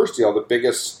it's their first deal, the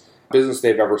biggest business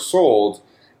they've ever sold.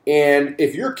 And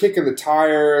if you're kicking the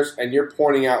tires and you're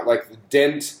pointing out like the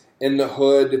dent in the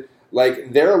hood,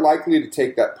 like they're likely to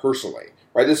take that personally,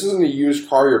 right? This isn't a used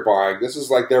car you're buying. This is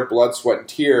like their blood, sweat, and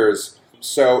tears.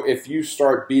 So if you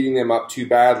start beating them up too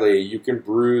badly, you can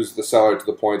bruise the seller to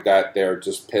the point that they're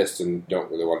just pissed and don't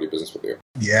really want to do business with you.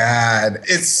 Yeah,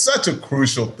 it's such a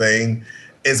crucial thing.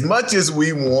 As much as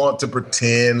we want to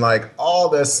pretend like all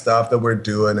this stuff that we're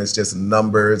doing is just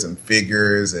numbers and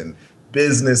figures and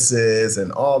businesses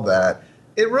and all that,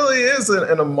 it really is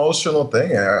an emotional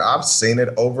thing. I've seen it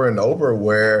over and over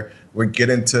where we're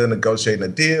getting to negotiating a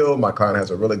deal. My client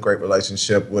has a really great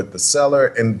relationship with the seller,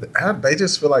 and they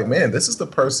just feel like, man, this is the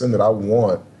person that I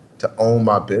want to own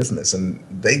my business. And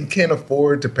they can't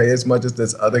afford to pay as much as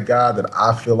this other guy that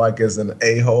I feel like is an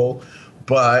a-hole,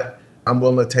 but I'm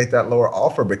willing to take that lower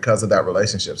offer because of that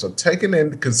relationship. So taking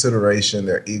into consideration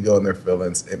their ego and their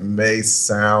feelings, it may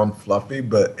sound fluffy,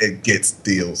 but it gets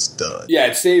deals done. Yeah,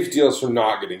 it saves deals from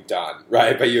not getting done,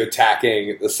 right? By you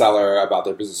attacking the seller about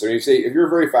their business. So if you're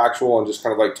very factual and just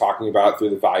kind of like talking about it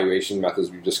through the valuation methods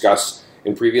we've discussed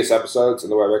in previous episodes in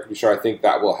the Web Equity Show, I think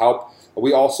that will help.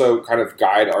 We also kind of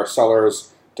guide our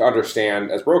sellers to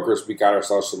understand, as brokers, we guide our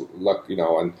sellers to look,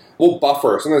 and we'll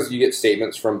buffer. Sometimes you get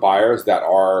statements from buyers that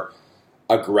are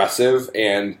aggressive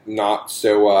and not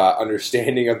so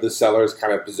understanding of the seller's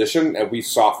kind of position, and we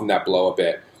soften that blow a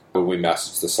bit when we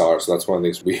message the seller. So that's one of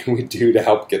the things we do to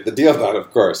help get the deal done,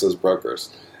 of course, as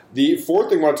brokers. The fourth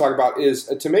thing I want to talk about is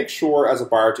to make sure as a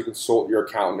buyer to consult your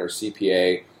accountant or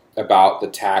CPA about the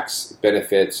tax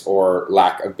benefits or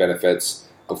lack of benefits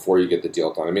before you get the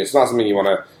deal done. I mean, it's not something you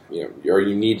want to, or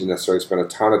you need to necessarily spend a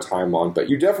ton of time on, but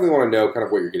you definitely want to know kind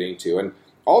of what you're getting into. And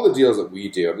all the deals that we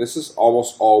do, and this is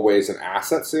almost always an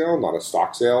asset sale, not a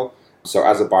stock sale. So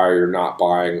as a buyer, you're not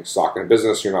buying stock in a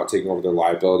business. You're not taking over their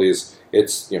liabilities.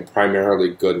 It's primarily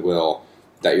goodwill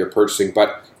that you're purchasing.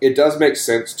 But it does make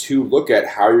sense to look at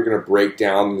how you're going to break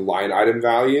down the line item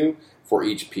value for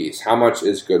each piece. How much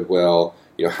is goodwill?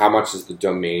 How much is the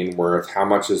domain worth? How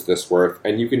much is this worth?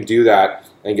 And you can do that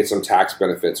and get some tax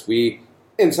benefits.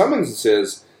 In some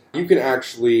instances, you can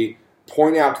actually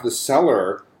point out to the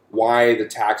seller why the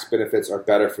tax benefits are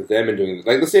better for them in doing it.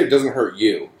 Like, let's say it doesn't hurt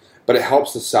you, but it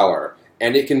helps the seller.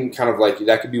 And it can kind of like,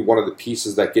 that could be one of the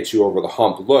pieces that gets you over the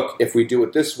hump. Look, if we do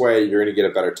it this way, you're going to get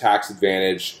a better tax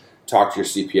advantage. Talk to your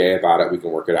CPA about it. We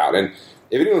can work it out. And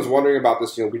if anyone's wondering about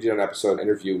this, we did an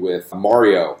interview with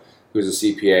Mario, who's a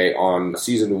CPA, on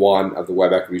season 1 of the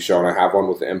Web Equity Show. And I have one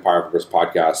with the Empire of Risk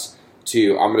podcast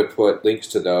too. I'm going to put links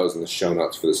to those in the show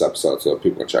notes for this episode so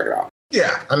people can check it out.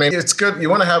 Yeah, I mean, it's good. You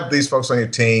want to have these folks on your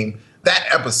team. That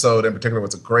episode in particular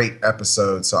was a great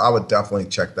episode, so I would definitely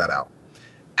check that out.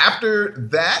 After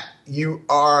that, you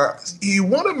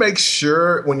want to make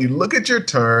sure when you look at your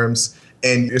terms,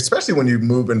 and especially when you're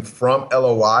moving from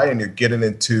LOI and you're getting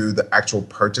into the actual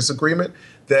purchase agreement,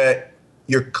 that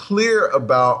you're clear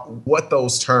about what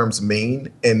those terms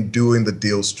mean in doing the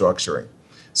deal structuring.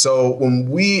 So when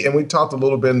we talked a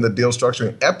little bit in the deal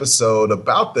structuring episode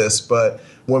about this, but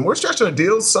when we're structuring a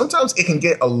deal, sometimes it can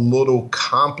get a little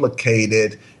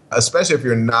complicated, especially if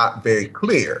you're not very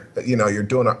clear. You're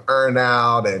doing an earn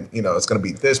out and, it's going to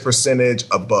be this percentage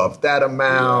above that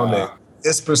amount and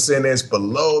this percentage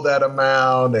below that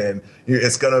amount. And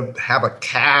it's going to have a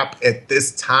cap at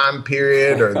this time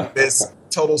period or this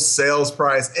total sales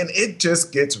price. And it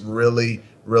just gets really,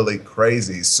 really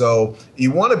crazy. So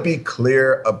you want to be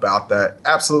clear about that.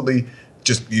 Absolutely.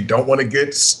 Just you don't want to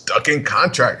get stuck in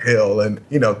contract hell and,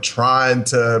 trying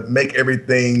to make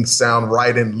everything sound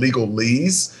right in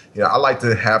legalese. I like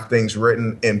to have things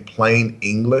written in plain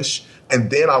English.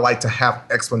 And then I like to have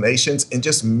explanations and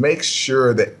just make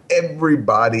sure that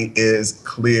everybody is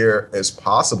clear as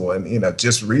possible. And,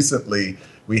 just recently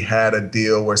we had a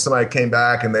deal where somebody came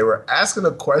back and they were asking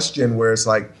a question where it's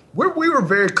like, we were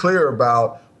very clear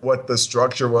about what the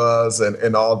structure was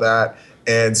and all that.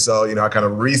 And so, I kind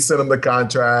of resent them the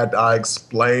contract. I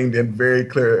explained in very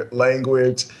clear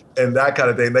language and that kind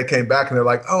of thing. They came back and they're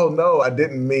like, oh, no, I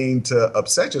didn't mean to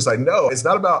upset you. It's like, no, it's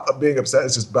not about being upset.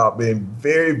 It's just about being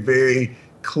very, very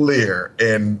clear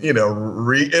and,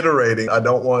 reiterating. I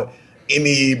don't want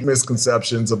any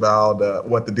misconceptions about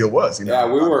what the deal was. Yeah,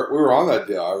 we were on that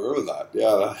deal. I remember that.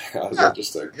 Yeah, that was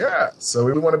interesting. Yeah, so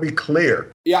we want to be clear.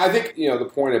 Yeah, I think,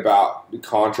 the point about the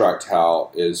contract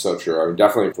hell is so true. I mean,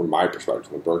 definitely from my perspective,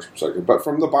 from the broker's perspective, but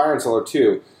from the buyer and seller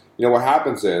too. What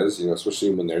happens is,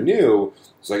 especially when they're new,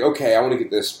 it's like, okay, I want to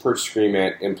get this purchase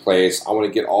agreement in place. I want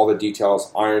to get all the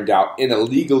details ironed out in a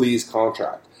legalese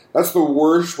contract. That's the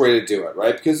worst way to do it,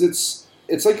 right? Because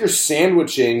it's like you're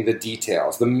sandwiching the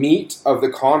details. The meat of the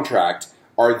contract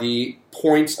are the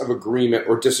points of agreement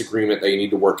or disagreement that you need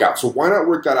to work out. So why not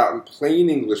work that out in plain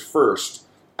English first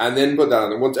and then put that on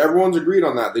there? Once everyone's agreed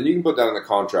on that, then you can put that in the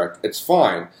contract. It's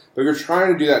fine. But if you're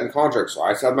trying to do that in contract, so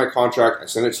I have my contract, I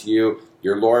send it to you,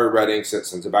 your lawyer reading,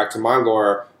 sends it back to my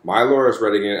lawyer is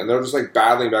reading it, and they're just like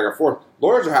battling back and forth.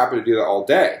 Lawyers are happy to do that all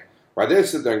day, right? They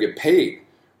just sit there and get paid,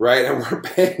 right? And we're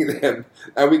paying them,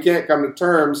 and we can't come to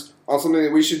terms on something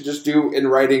that we should just do in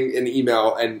writing an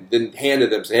email and then hand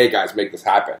it them, say, hey guys, make this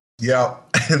happen. Yeah,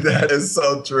 that is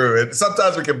so true. And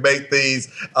sometimes we can make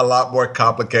things a lot more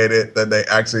complicated than they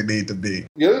actually need to be.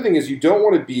 The other thing is you don't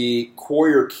want to be coy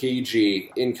or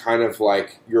cagey in kind of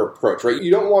like your approach, right? You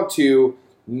don't want to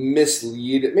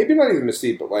mislead, maybe not even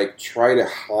mislead, but like try to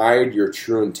hide your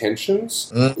true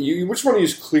intentions. You just want to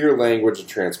use clear language and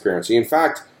transparency. In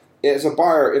fact, as a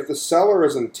buyer, if the seller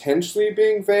is intentionally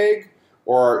being vague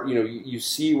or you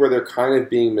see where they're kind of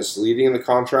being misleading in the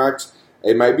contract,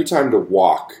 it might be time to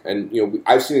walk. And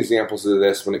I've seen examples of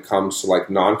this when it comes to like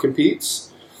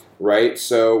non-competes, right?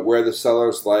 So where the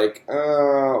seller's like,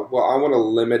 well, I want to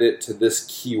limit it to this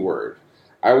keyword.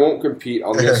 I won't compete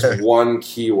on this one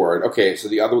keyword. Okay, so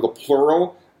the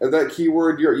plural of that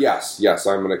keyword, yes,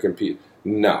 I'm going to compete.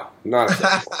 No, not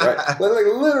acceptable, right?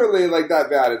 Like literally like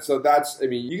that bad. And so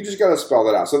you just got to spell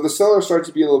that out. So if the seller starts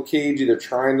to be a little cagey, they're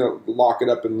trying to lock it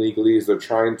up in legalese, they're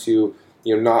trying to,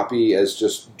 not be as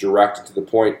just direct to the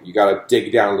point, you got to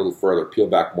dig down a little further, peel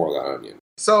back more of that onion.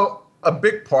 So a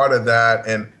big part of that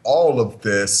and all of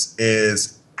this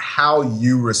is how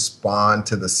you respond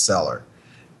to the seller.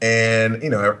 And,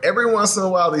 every once in a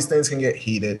while, these things can get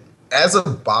heated. As a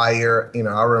buyer,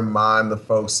 I remind the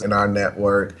folks in our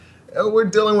network, we're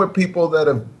dealing with people that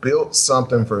have built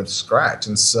something from scratch.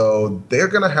 And so they're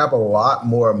going to have a lot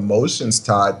more emotions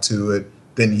tied to it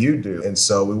than you do. And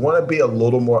so we want to be a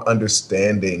little more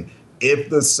understanding if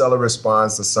the seller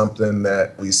responds to something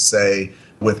that we say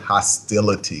with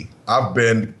hostility. I've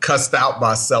been cussed out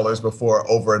by sellers before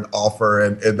over an offer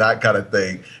and that kind of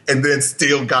thing, and then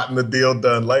still gotten the deal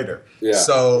done later. Yeah.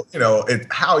 So,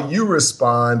 how you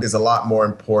respond is a lot more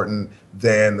important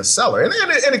than the seller. And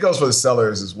it goes for the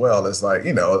sellers as well. It's like,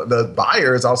 the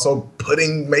buyer is also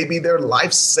putting maybe their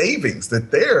life savings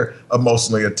that they're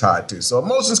emotionally tied to. So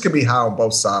emotions can be high on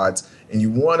both sides, and you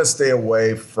want to stay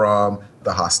away from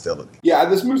the hostility. Yeah,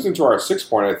 this moves into our sixth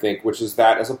point, I think, which is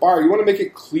that as a buyer, you want to make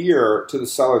it clear to the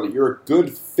seller that you're a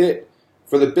good fit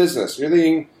for the business. You're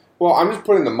thinking, well, I'm just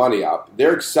putting the money up.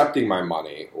 They're accepting my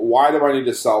money. Why do I need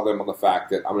to sell them on the fact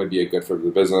that I'm going to be a good fit for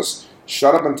the business?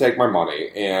 Shut up and take my money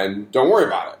and don't worry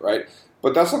about it, right?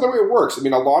 But that's not the way it works. I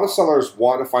mean, a lot of sellers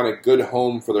want to find a good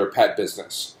home for their pet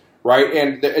business, right?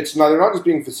 And they're not just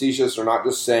being facetious or not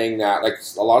just saying that. Like,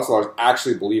 a lot of sellers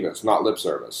actually believe it. It's not lip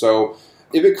service. So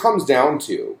if it comes down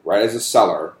to, right, as a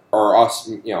seller or us,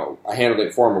 handling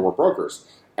it for them, and we're brokers,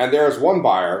 and there's one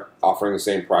buyer offering the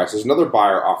same price, there's another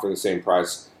buyer offering the same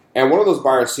price, and one of those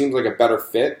buyers seems like a better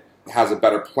fit, has a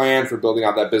better plan for building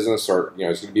out that business, or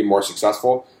is going to be more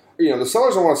successful. The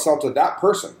sellers don't want to sell to that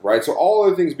person, right? So all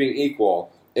other things being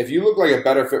equal, if you look like a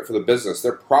better fit for the business,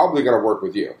 they're probably going to work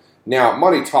with you. Now,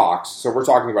 money talks, so we're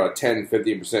talking about a 10,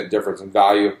 15% difference in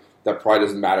value. That probably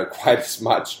doesn't matter quite as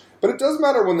much, but it does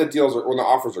matter when the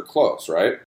offers are close,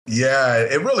 right? Yeah,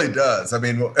 it really does. I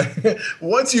mean,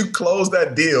 once you close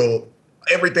that deal,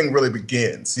 everything really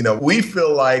begins. We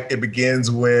feel like it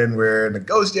begins when we're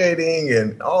negotiating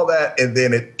and all that, and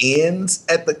then it ends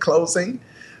at the closing.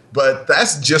 But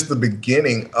that's just the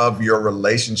beginning of your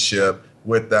relationship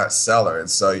with that seller. And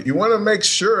so you want to make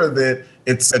sure that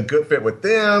it's a good fit with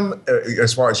them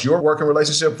as far as your working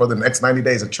relationship for the next 90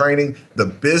 days of training. The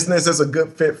business is a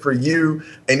good fit for you,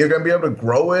 and you're going to be able to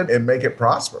grow it and make it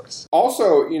prosperous.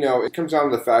 Also, it comes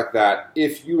down to the fact that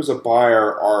if you as a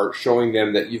buyer are showing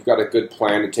them that you've got a good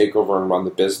plan to take over and run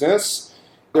the business,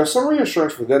 there's some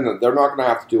reassurance for them that they're not going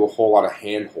to have to do a whole lot of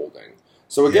hand-holding.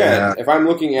 So again, If I'm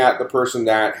looking at the person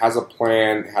that has a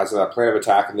plan of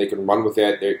attack, and they can run with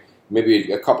it,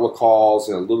 maybe a couple of calls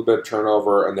and a little bit of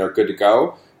turnover, and they're good to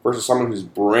go, versus someone who's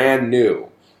brand new,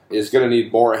 is going to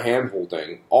need more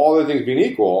hand-holding. All other things being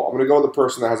equal, I'm going to go with the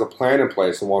person that has a plan in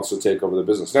place and wants to take over the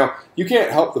business. Now, you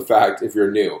can't help the fact if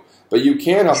you're new, but you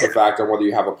can help the fact on whether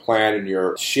you have a plan and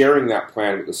you're sharing that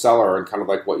plan with the seller and kind of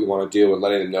like what you want to do and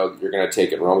letting them know that you're going to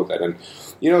take it and run with it. And,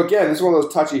 again, this is one of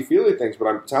those touchy-feely things, but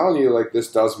I'm telling you, like,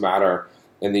 this does matter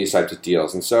in these types of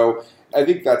deals. And so I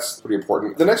think that's pretty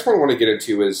important. The next point I want to get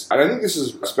into is, and I think this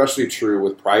is especially true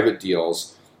with private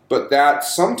deals, but that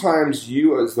sometimes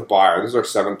you as the buyer, this is our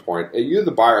seventh point, you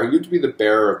the buyer, you have to be the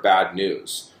bearer of bad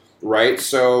news, right?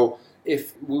 So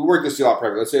if we work this deal out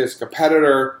privately, let's say it's a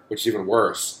competitor, which is even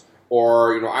worse,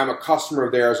 or I'm a customer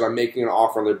of theirs, I'm making an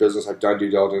offer on their business, I've done due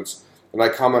diligence, and I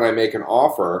come and I make an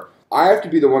offer, I have to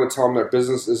be the one to tell them their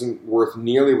business isn't worth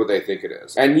nearly what they think it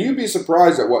is. And you'd be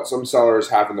surprised at what some sellers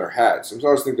have in their heads. Some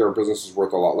sellers think their business is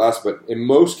worth a lot less, but in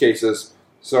most cases,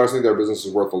 sellers think their business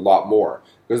is worth a lot more.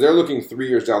 Because they're looking 3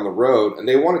 years down the road, and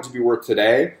they want it to be worth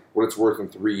today what it's worth in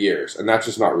 3 years. And that's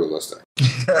just not realistic.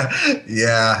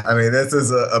 Yeah, I mean, this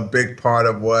is a big part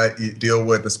of what you deal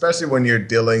with, especially when you're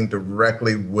dealing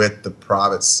directly with the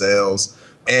private sales.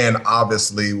 And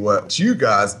obviously what you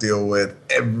guys deal with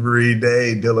every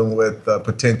day, dealing with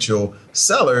potential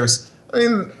sellers. I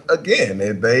mean, again,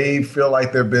 they feel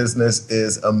like their business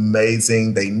is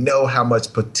amazing. They know how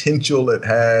much potential it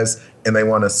has, and they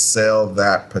want to sell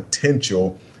that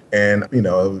potential. And,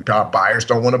 buyers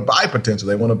don't want to buy potential.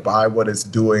 They want to buy what it's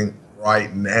doing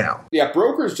right now. Yeah,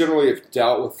 brokers generally have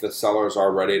dealt with the sellers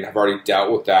already and have already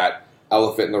dealt with that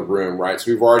elephant in the room, right?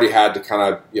 So we've already had to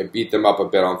kind of beat them up a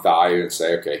bit on value and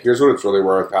say, okay, here's what it's really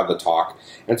worth, have the talk.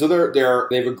 And so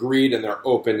they've agreed and they're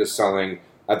open to selling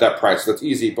at that price. So that's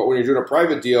easy. But when you're doing a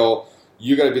private deal,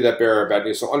 you got to be that bearer of bad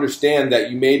news. So understand that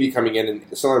you may be coming in and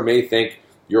the seller may think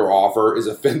your offer is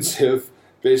offensive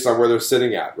based on where they're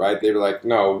sitting at, right? They're like,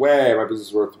 no way, my business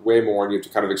is worth way more, and you have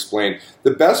to kind of explain.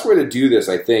 The best way to do this,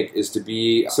 I think, is to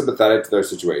be sympathetic to their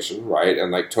situation, right?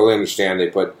 And totally understand they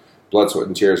put blood, sweat,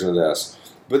 and tears into this.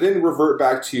 But then revert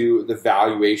back to the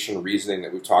valuation reasoning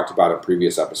that we've talked about in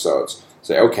previous episodes.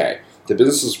 Say, okay, the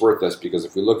business is worth this because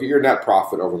if we look at your net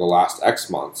profit over the last X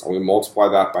months and we multiply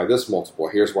that by this multiple,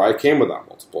 here's why I came with that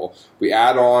multiple. We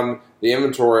add on the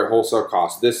inventory wholesale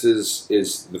cost. This is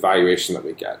the valuation that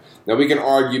we get. Now we can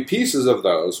argue pieces of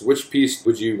those. Which piece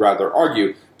would you rather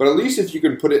argue? But at least if you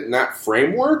can put it in that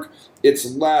framework, it's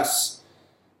less,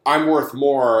 I'm worth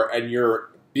more and you're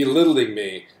belittling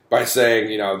me by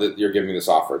saying, that you're giving me this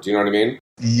offer. Do you know what I mean?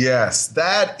 Yes,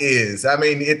 that is. I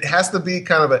mean, it has to be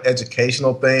kind of an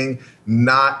educational thing,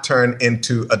 not turn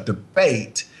into a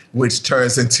debate which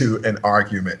turns into an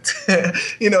argument.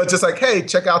 Just like, hey,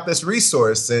 check out this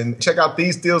resource and check out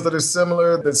these deals that are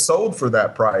similar that sold for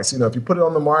that price. If you put it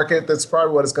on the market, that's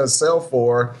probably what it's going to sell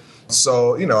for.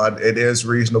 So, it is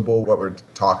reasonable what we're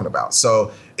talking about.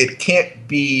 So it can't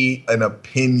be an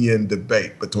opinion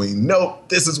debate between, nope,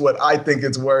 this is what I think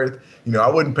it's worth. I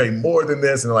wouldn't pay more than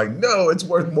this. And they're like, no, it's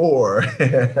worth more.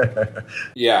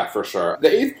 Yeah, for sure. The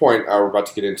eighth point we're about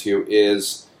to get into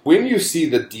is when you see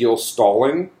the deal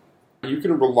stalling, you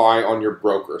can rely on your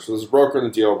broker. So there's a broker in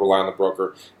the deal, rely on the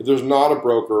broker. If there's not a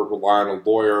broker, rely on a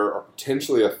lawyer or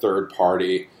potentially a third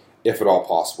party, if at all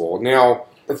possible. Now,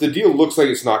 if the deal looks like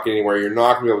it's not getting anywhere, you're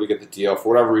not going to be able to get the deal. For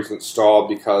whatever reason, it's stalled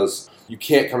because you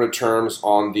can't come to terms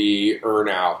on the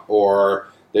earnout or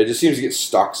it just seems to get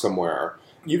stuck somewhere.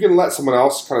 You can let someone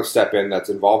else kind of step in that's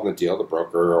involved in the deal, the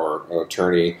broker or an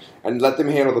attorney, and let them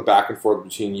handle the back and forth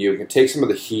between you and take some of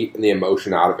the heat and the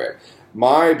emotion out of it.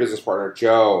 My business partner,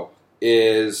 Joe,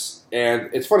 and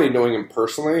it's funny knowing him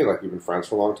personally, like we've been friends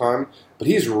for a long time, but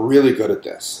he's really good at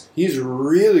this. He's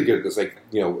really good at this,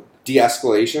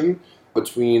 de-escalation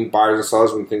between buyers and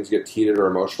sellers when things get heated or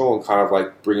emotional and kind of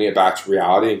like bringing it back to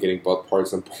reality and getting both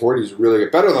parties on board. He's really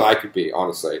good, better than I could be,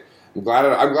 honestly. I'm glad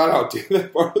I'll do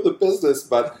that part of the business,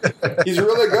 but he's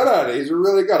really good at it. He's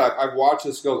really good. I've watched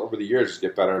his skills over the years just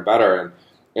get better and better,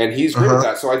 and he's great at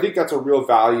that. So I think that's a real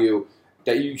value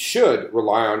that you should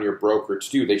rely on your broker to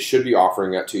do. They should be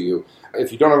offering that to you.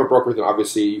 If you don't have a broker, then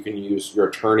obviously you can use your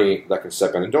attorney that can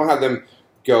step in. And don't have them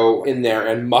go in there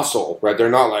and muscle, right? They're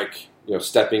not like,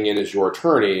 stepping in as your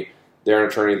attorney. They're an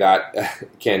attorney that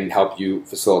can help you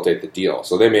facilitate the deal.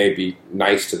 So they may be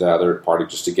nice to the other party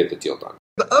just to get the deal done.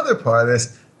 The other part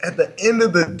is, at the end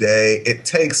of the day, it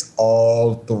takes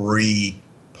all three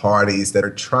parties that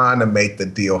are trying to make the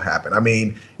deal happen. I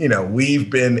mean, we've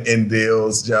been in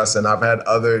deals, Justin. I've had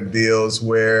other deals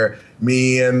where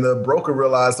me and the broker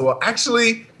realized, well,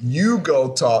 actually, you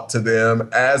go talk to them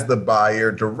as the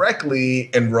buyer directly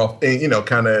and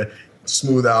kind of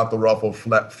smooth out the ruffled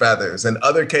feathers. In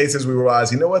other cases, we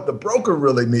realized, what the broker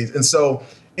really needs. And so,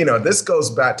 this goes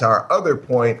back to our other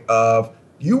point of,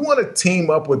 you want to team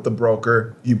up with the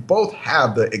broker. You both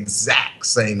have the exact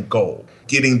same goal,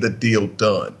 getting the deal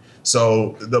done.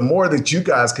 So the more that you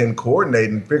guys can coordinate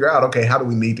and figure out, okay, how do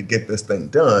we need to get this thing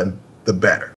done, the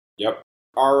better. Yep.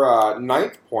 Our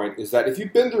ninth point is that if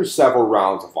you've been through several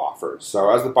rounds of offers, so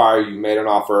as the buyer, you made an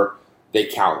offer, they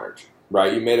countered,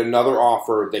 right? You made another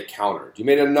offer, they countered. You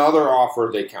made another offer,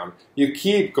 they countered. You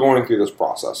keep going through this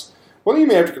process. One thing you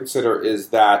may have to consider is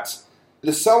that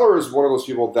the seller is one of those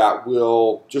people that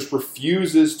will just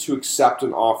refuses to accept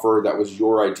an offer that was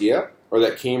your idea or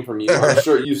that came from you. I'm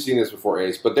sure you've seen this before,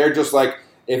 Ace, but they're just like,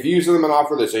 if you send them an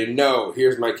offer, they say, no,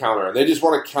 here's my counter. And they just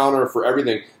want to counter for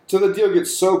everything. So the deal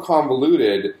gets so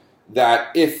convoluted that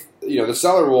if, the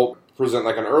seller will present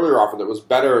like an earlier offer that was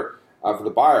better for the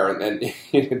buyer and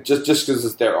just because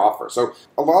it's their offer. So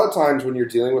a lot of times when you're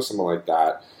dealing with someone like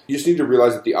that, you just need to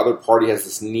realize that the other party has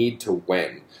this need to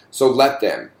win. So let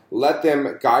them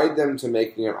guide them to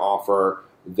making an offer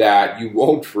that you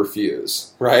won't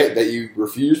refuse, right? That you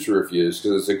refuse to refuse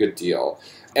because it's a good deal.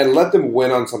 And let them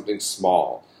win on something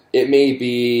small. It may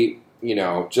be,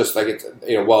 just like it's,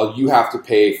 well, you have to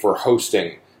pay for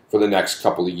hosting for the next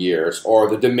couple of years, or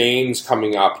the domain's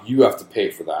coming up, you have to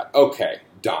pay for that. Okay,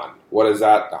 done. What is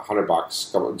that?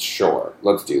 $100? Come on, sure,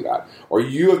 let's do that. Or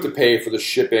you have to pay for the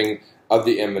shipping of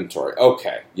the inventory.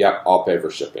 Okay, yep, I'll pay for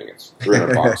shipping. It's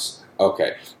 $300.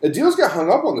 Okay. The deals get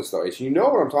hung up on this, though, Ace. You know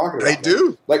what I'm talking about. They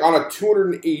do. Like on a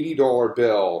 $280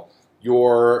 bill,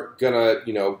 you're going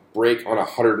to, break on a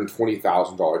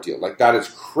 $120,000 deal. Like that is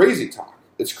crazy talk.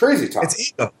 It's crazy talk.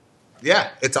 It's ego. Yeah,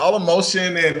 it's all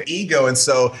emotion and ego. And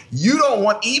so you don't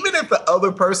want, even if the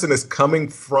other person is coming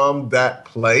from that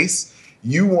place,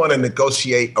 you want to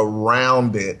negotiate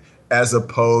around it as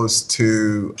opposed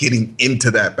to getting into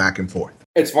that back and forth.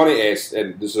 It's funny, Ace,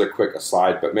 and this is a quick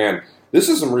aside, but man, this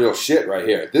is some real shit right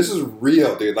here. This is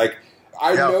real, dude. Like,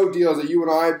 I know deals that you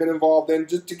and I have been involved in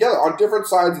just together on different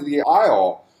sides of the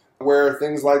aisle where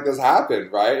things like this happen,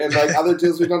 right? And like other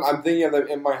deals we've done, I'm thinking of them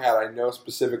in my head. I know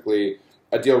specifically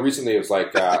a deal recently, it was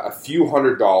like a few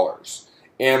 $100s.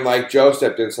 And like Joe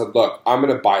stepped in and said, look, I'm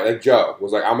going to buy, like Joe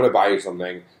was like, I'm going to buy you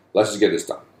something. Let's just get this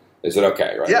done. They said,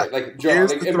 okay, right? Yeah. Like Joe,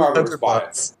 like in my words, buy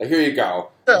it. Like, here you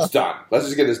go. Yeah. It's done. Let's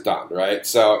just get this done, right?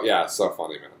 So, yeah, it's so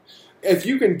funny, man. If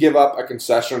you can give up a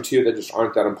concession or two that just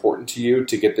aren't that important to you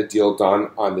to get the deal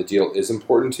done and the deal is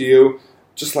important to you,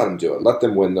 just let them do it. Let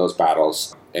them win those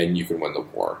battles, and you can win the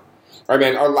war. All right,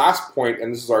 man, our last point,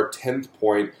 and this is our 10th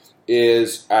point,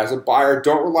 is as a buyer,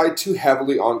 don't rely too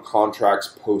heavily on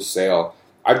contracts post-sale.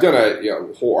 I've done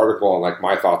a whole article on like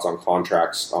my thoughts on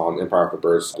contracts on Empire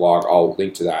Flippers blog. I'll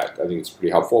link to that. I think it's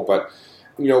pretty helpful. But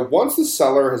once the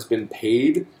seller has been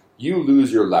paid, you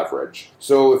lose your leverage.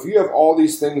 So if you have all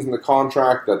these things in the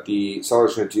contract that the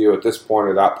seller's going to do at this point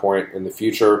or that point in the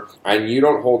future, and you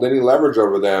don't hold any leverage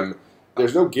over them,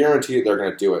 there's no guarantee that they're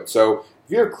going to do it. So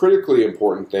if you have critically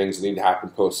important things that need to happen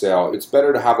post-sale, it's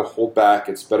better to have a holdback.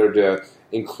 It's better to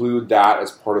include that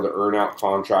as part of the earn-out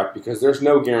contract because there's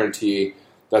no guarantee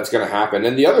that's going to happen.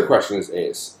 And the other question is,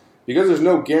 Ace, because there's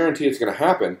no guarantee it's going to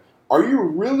happen, are you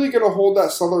really going to hold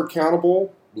that seller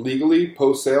accountable legally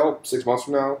post-sale 6 months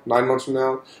from now, 9 months from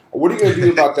now? Or what are you going to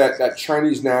do about that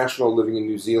Chinese national living in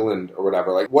New Zealand or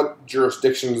whatever? Like, what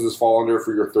jurisdiction does this fall under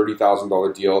for your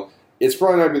 $30,000 deal? It's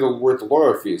probably not going to be worth the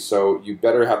lawyer fees, so you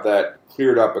better have that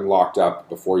cleared up and locked up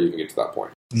before you even get to that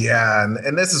point. Yeah,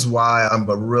 and this is why I'm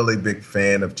a really big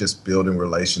fan of just building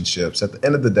relationships. At the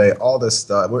end of the day, all this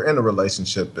stuff, we're in a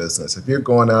relationship business. If you're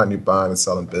going out and you're buying and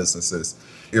selling businesses,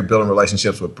 you're building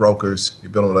relationships with brokers,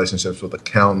 you're building relationships with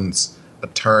accountants,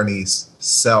 attorneys,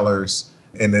 sellers,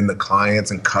 and then the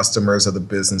clients and customers of the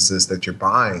businesses that you're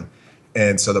buying.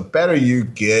 And so the better you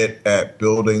get at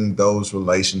building those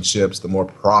relationships, the more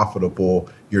profitable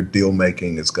your deal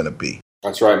making is going to be.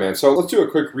 That's right, man. So let's do a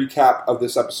quick recap of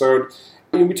this episode.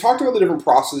 We talked about the different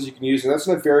processes you can use, and that's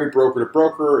going to vary broker to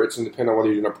broker. It's going to depend on whether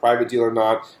you're doing a private deal or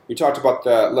not. We talked about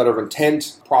the letter of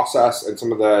intent process and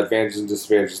some of the advantages and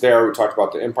disadvantages there. We talked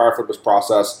about the Empire Flippers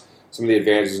process, some of the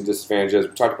advantages and disadvantages.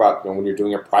 We talked about when you're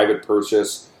doing a private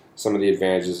purchase, some of the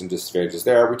advantages and disadvantages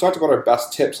there. We talked about our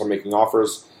best tips on making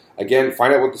offers. Again,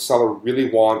 find out what the seller really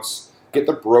wants. Get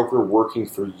the broker working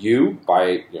for you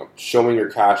by showing your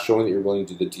cash, showing that you're willing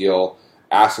to do the deal,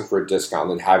 asking for a discount,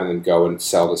 and then having them go and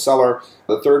sell the seller.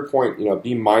 The third point,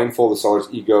 be mindful of the seller's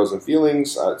egos and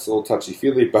feelings. It's a little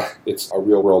touchy-feely, but it's a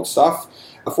real-world stuff.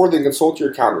 The fourth thing, consult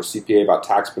your accountant or CPA about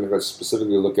tax benefits.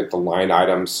 Specifically look at the line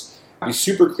items. Be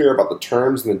super clear about the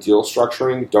terms and the deal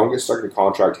structuring. Don't get stuck in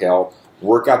contract hell.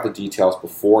 Work out the details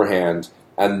beforehand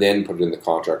and then put it in the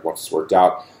contract once it's worked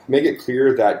out. Make it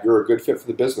clear that you're a good fit for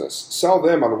the business. Sell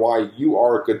them on why you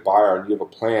are a good buyer and you have a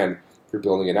plan for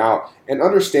building it out. And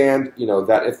understand,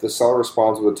 that if the seller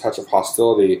responds with a touch of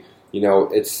hostility,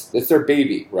 it's their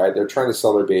baby, right? They're trying to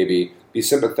sell their baby. Be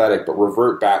sympathetic, but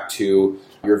revert back to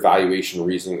your valuation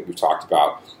reasoning that we talked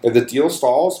about. If the deal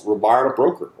stalls, rely on a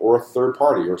broker or a third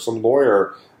party or some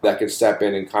lawyer that can step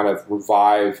in and kind of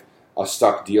revive a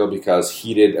stuck deal because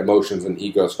heated emotions and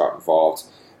egos got involved.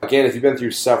 Again, if you've been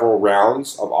through several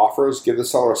rounds of offers, give the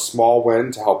seller a small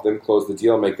win to help them close the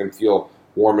deal, make them feel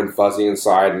warm and fuzzy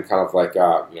inside and kind of like,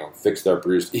 fix their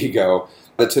bruised ego.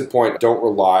 The tip point, don't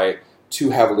rely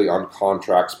too heavily on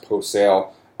contracts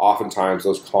post-sale. Oftentimes,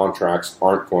 those contracts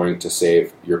aren't going to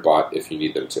save your butt if you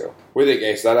need them to. What do you think,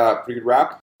 Ace? Is that a pretty good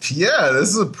wrap? Yeah, this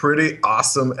is a pretty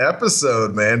awesome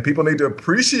episode, man. People need to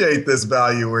appreciate this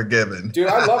value we're giving. Dude,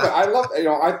 I love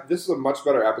it. This is a much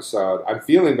better episode. I'm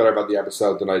feeling better about the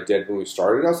episode than I did when we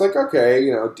started. I was like,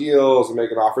 okay, deals and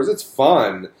making offers. It's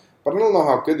fun, but I don't know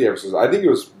how good the episode is. I think it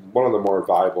was one of the more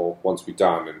valuable ones we've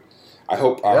done, and I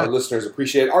hope our listeners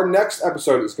appreciate it. Our next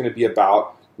episode is going to be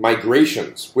about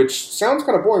migrations, which sounds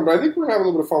kind of boring, but I think we're going to have a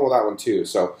little bit of fun with that one too.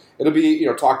 So it'll be,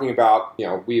 talking about,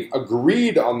 we've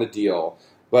agreed on the deal,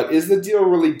 but is the deal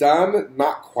really done?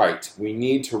 Not quite. We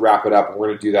need to wrap it up, and we're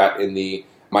going to do that in the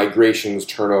migrations,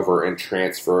 turnover, and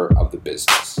transfer of the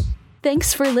business.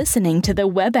 Thanks for listening to the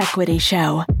Web Equity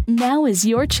Show. Now is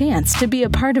your chance to be a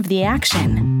part of the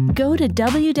action. Go to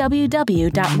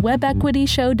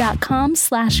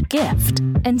www.webequityshow.com/gift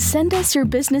and send us your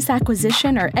business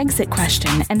acquisition or exit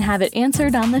question and have it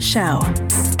answered on the show.